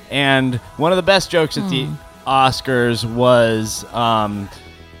divorced, and one of the best jokes at the Oscars was.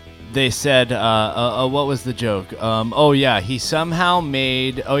 They said, what was the joke? He somehow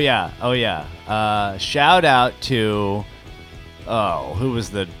made, shout out to, who was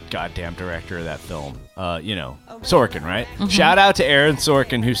the goddamn director of that film? Sorkin, right? Mm-hmm. Shout out to Aaron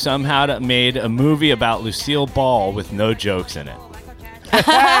Sorkin, who somehow made a movie about Lucille Ball with no jokes in it.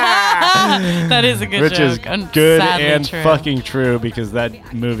 That is a good Which joke. Which is good and fucking true because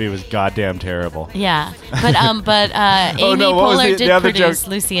that movie was goddamn terrible. Yeah, but Amy Poehler did produce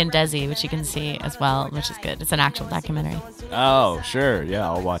Lucy and Desi, which you can see as well, which is good. It's an actual documentary. Oh, sure. Yeah,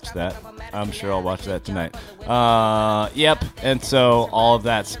 I'll watch that. I'm sure I'll watch that tonight. Yep. And so all of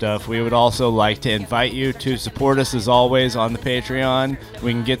that stuff. We would also like to invite you to support us as always on the Patreon.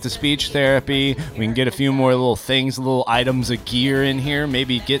 We can get the speech therapy. We can get a few more little things, little items of gear in here.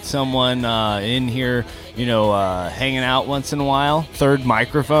 Maybe get someone in here, hanging out once in a while. Third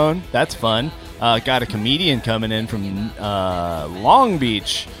microphone. That's fun. Got a comedian coming in from Long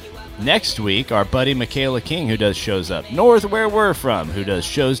Beach. Next week, our buddy Michaela King, who does shows up north where we're from, who does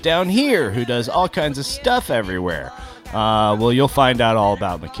shows down here, who does all kinds of stuff everywhere. You'll find out all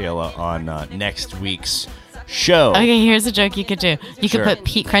about Michaela on next week's show. Okay, here's a joke you could do. You could put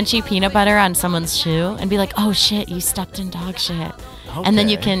crunchy peanut butter on someone's shoe and be like, oh shit, you stepped in dog shit. Okay. And then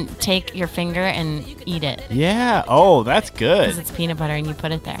you can take your finger and eat it. Yeah. Oh, that's good. Because it's peanut butter and you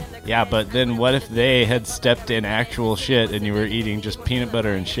put it there. Yeah, but then what if they had stepped in actual shit and you were eating just peanut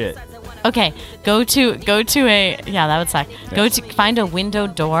butter and shit? Okay, go to that would suck. Yeah. Find a window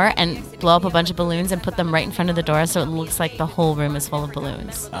door and blow up a bunch of balloons and put them right in front of the door so it looks like the whole room is full of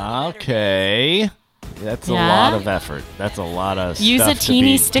balloons. Okay. That's a lot of effort. That's a lot of stuff. Use a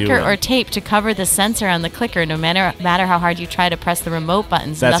teeny sticker doing. Or tape to cover the sensor on the clicker. No matter how hard you try to press the remote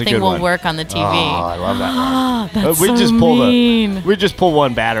buttons, nothing will work on the TV. Oh, I love that one. That's so mean. We just pull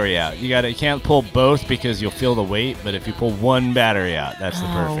one battery out. You can't pull both because you'll feel the weight. But if you pull one battery out, that's the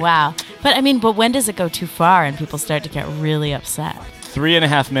perfect. Oh wow! But when does it go too far and people start to get really upset?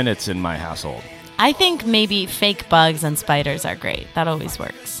 3.5 minutes in my household. I think maybe fake bugs and spiders are great. That always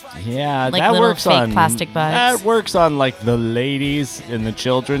works. Yeah, like that little works fake on plastic bugs. That works on like the ladies and the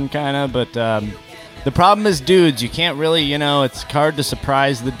children kind of, but the problem is dudes. You can't really, it's hard to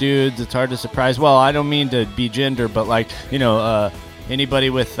surprise the dudes. It's hard to surprise. Well, I don't mean to be gender, but like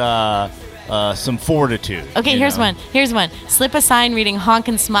anybody with some fortitude. Okay, here's one. Slip a sign reading "honk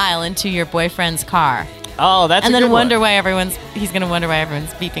and smile" into your boyfriend's car. Oh, that's and a then good wonder one. why he's gonna wonder why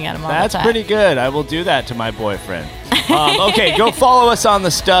everyone's beeping at him all the time. That's pretty good. I will do that to my boyfriend. Okay, go follow us on the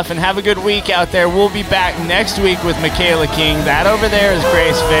stuff and have a good week out there. We'll be back next week with Michaela King. That over there is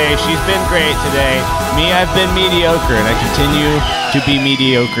Grace Faye. She's been great today. Me, I've been mediocre, and I continue to be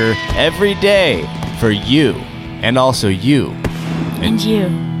mediocre every day for you, and also you. And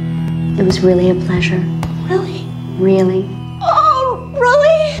you. It was really a pleasure. Really? Really. Oh,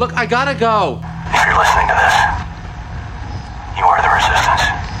 really? Look, I gotta go. If you're listening to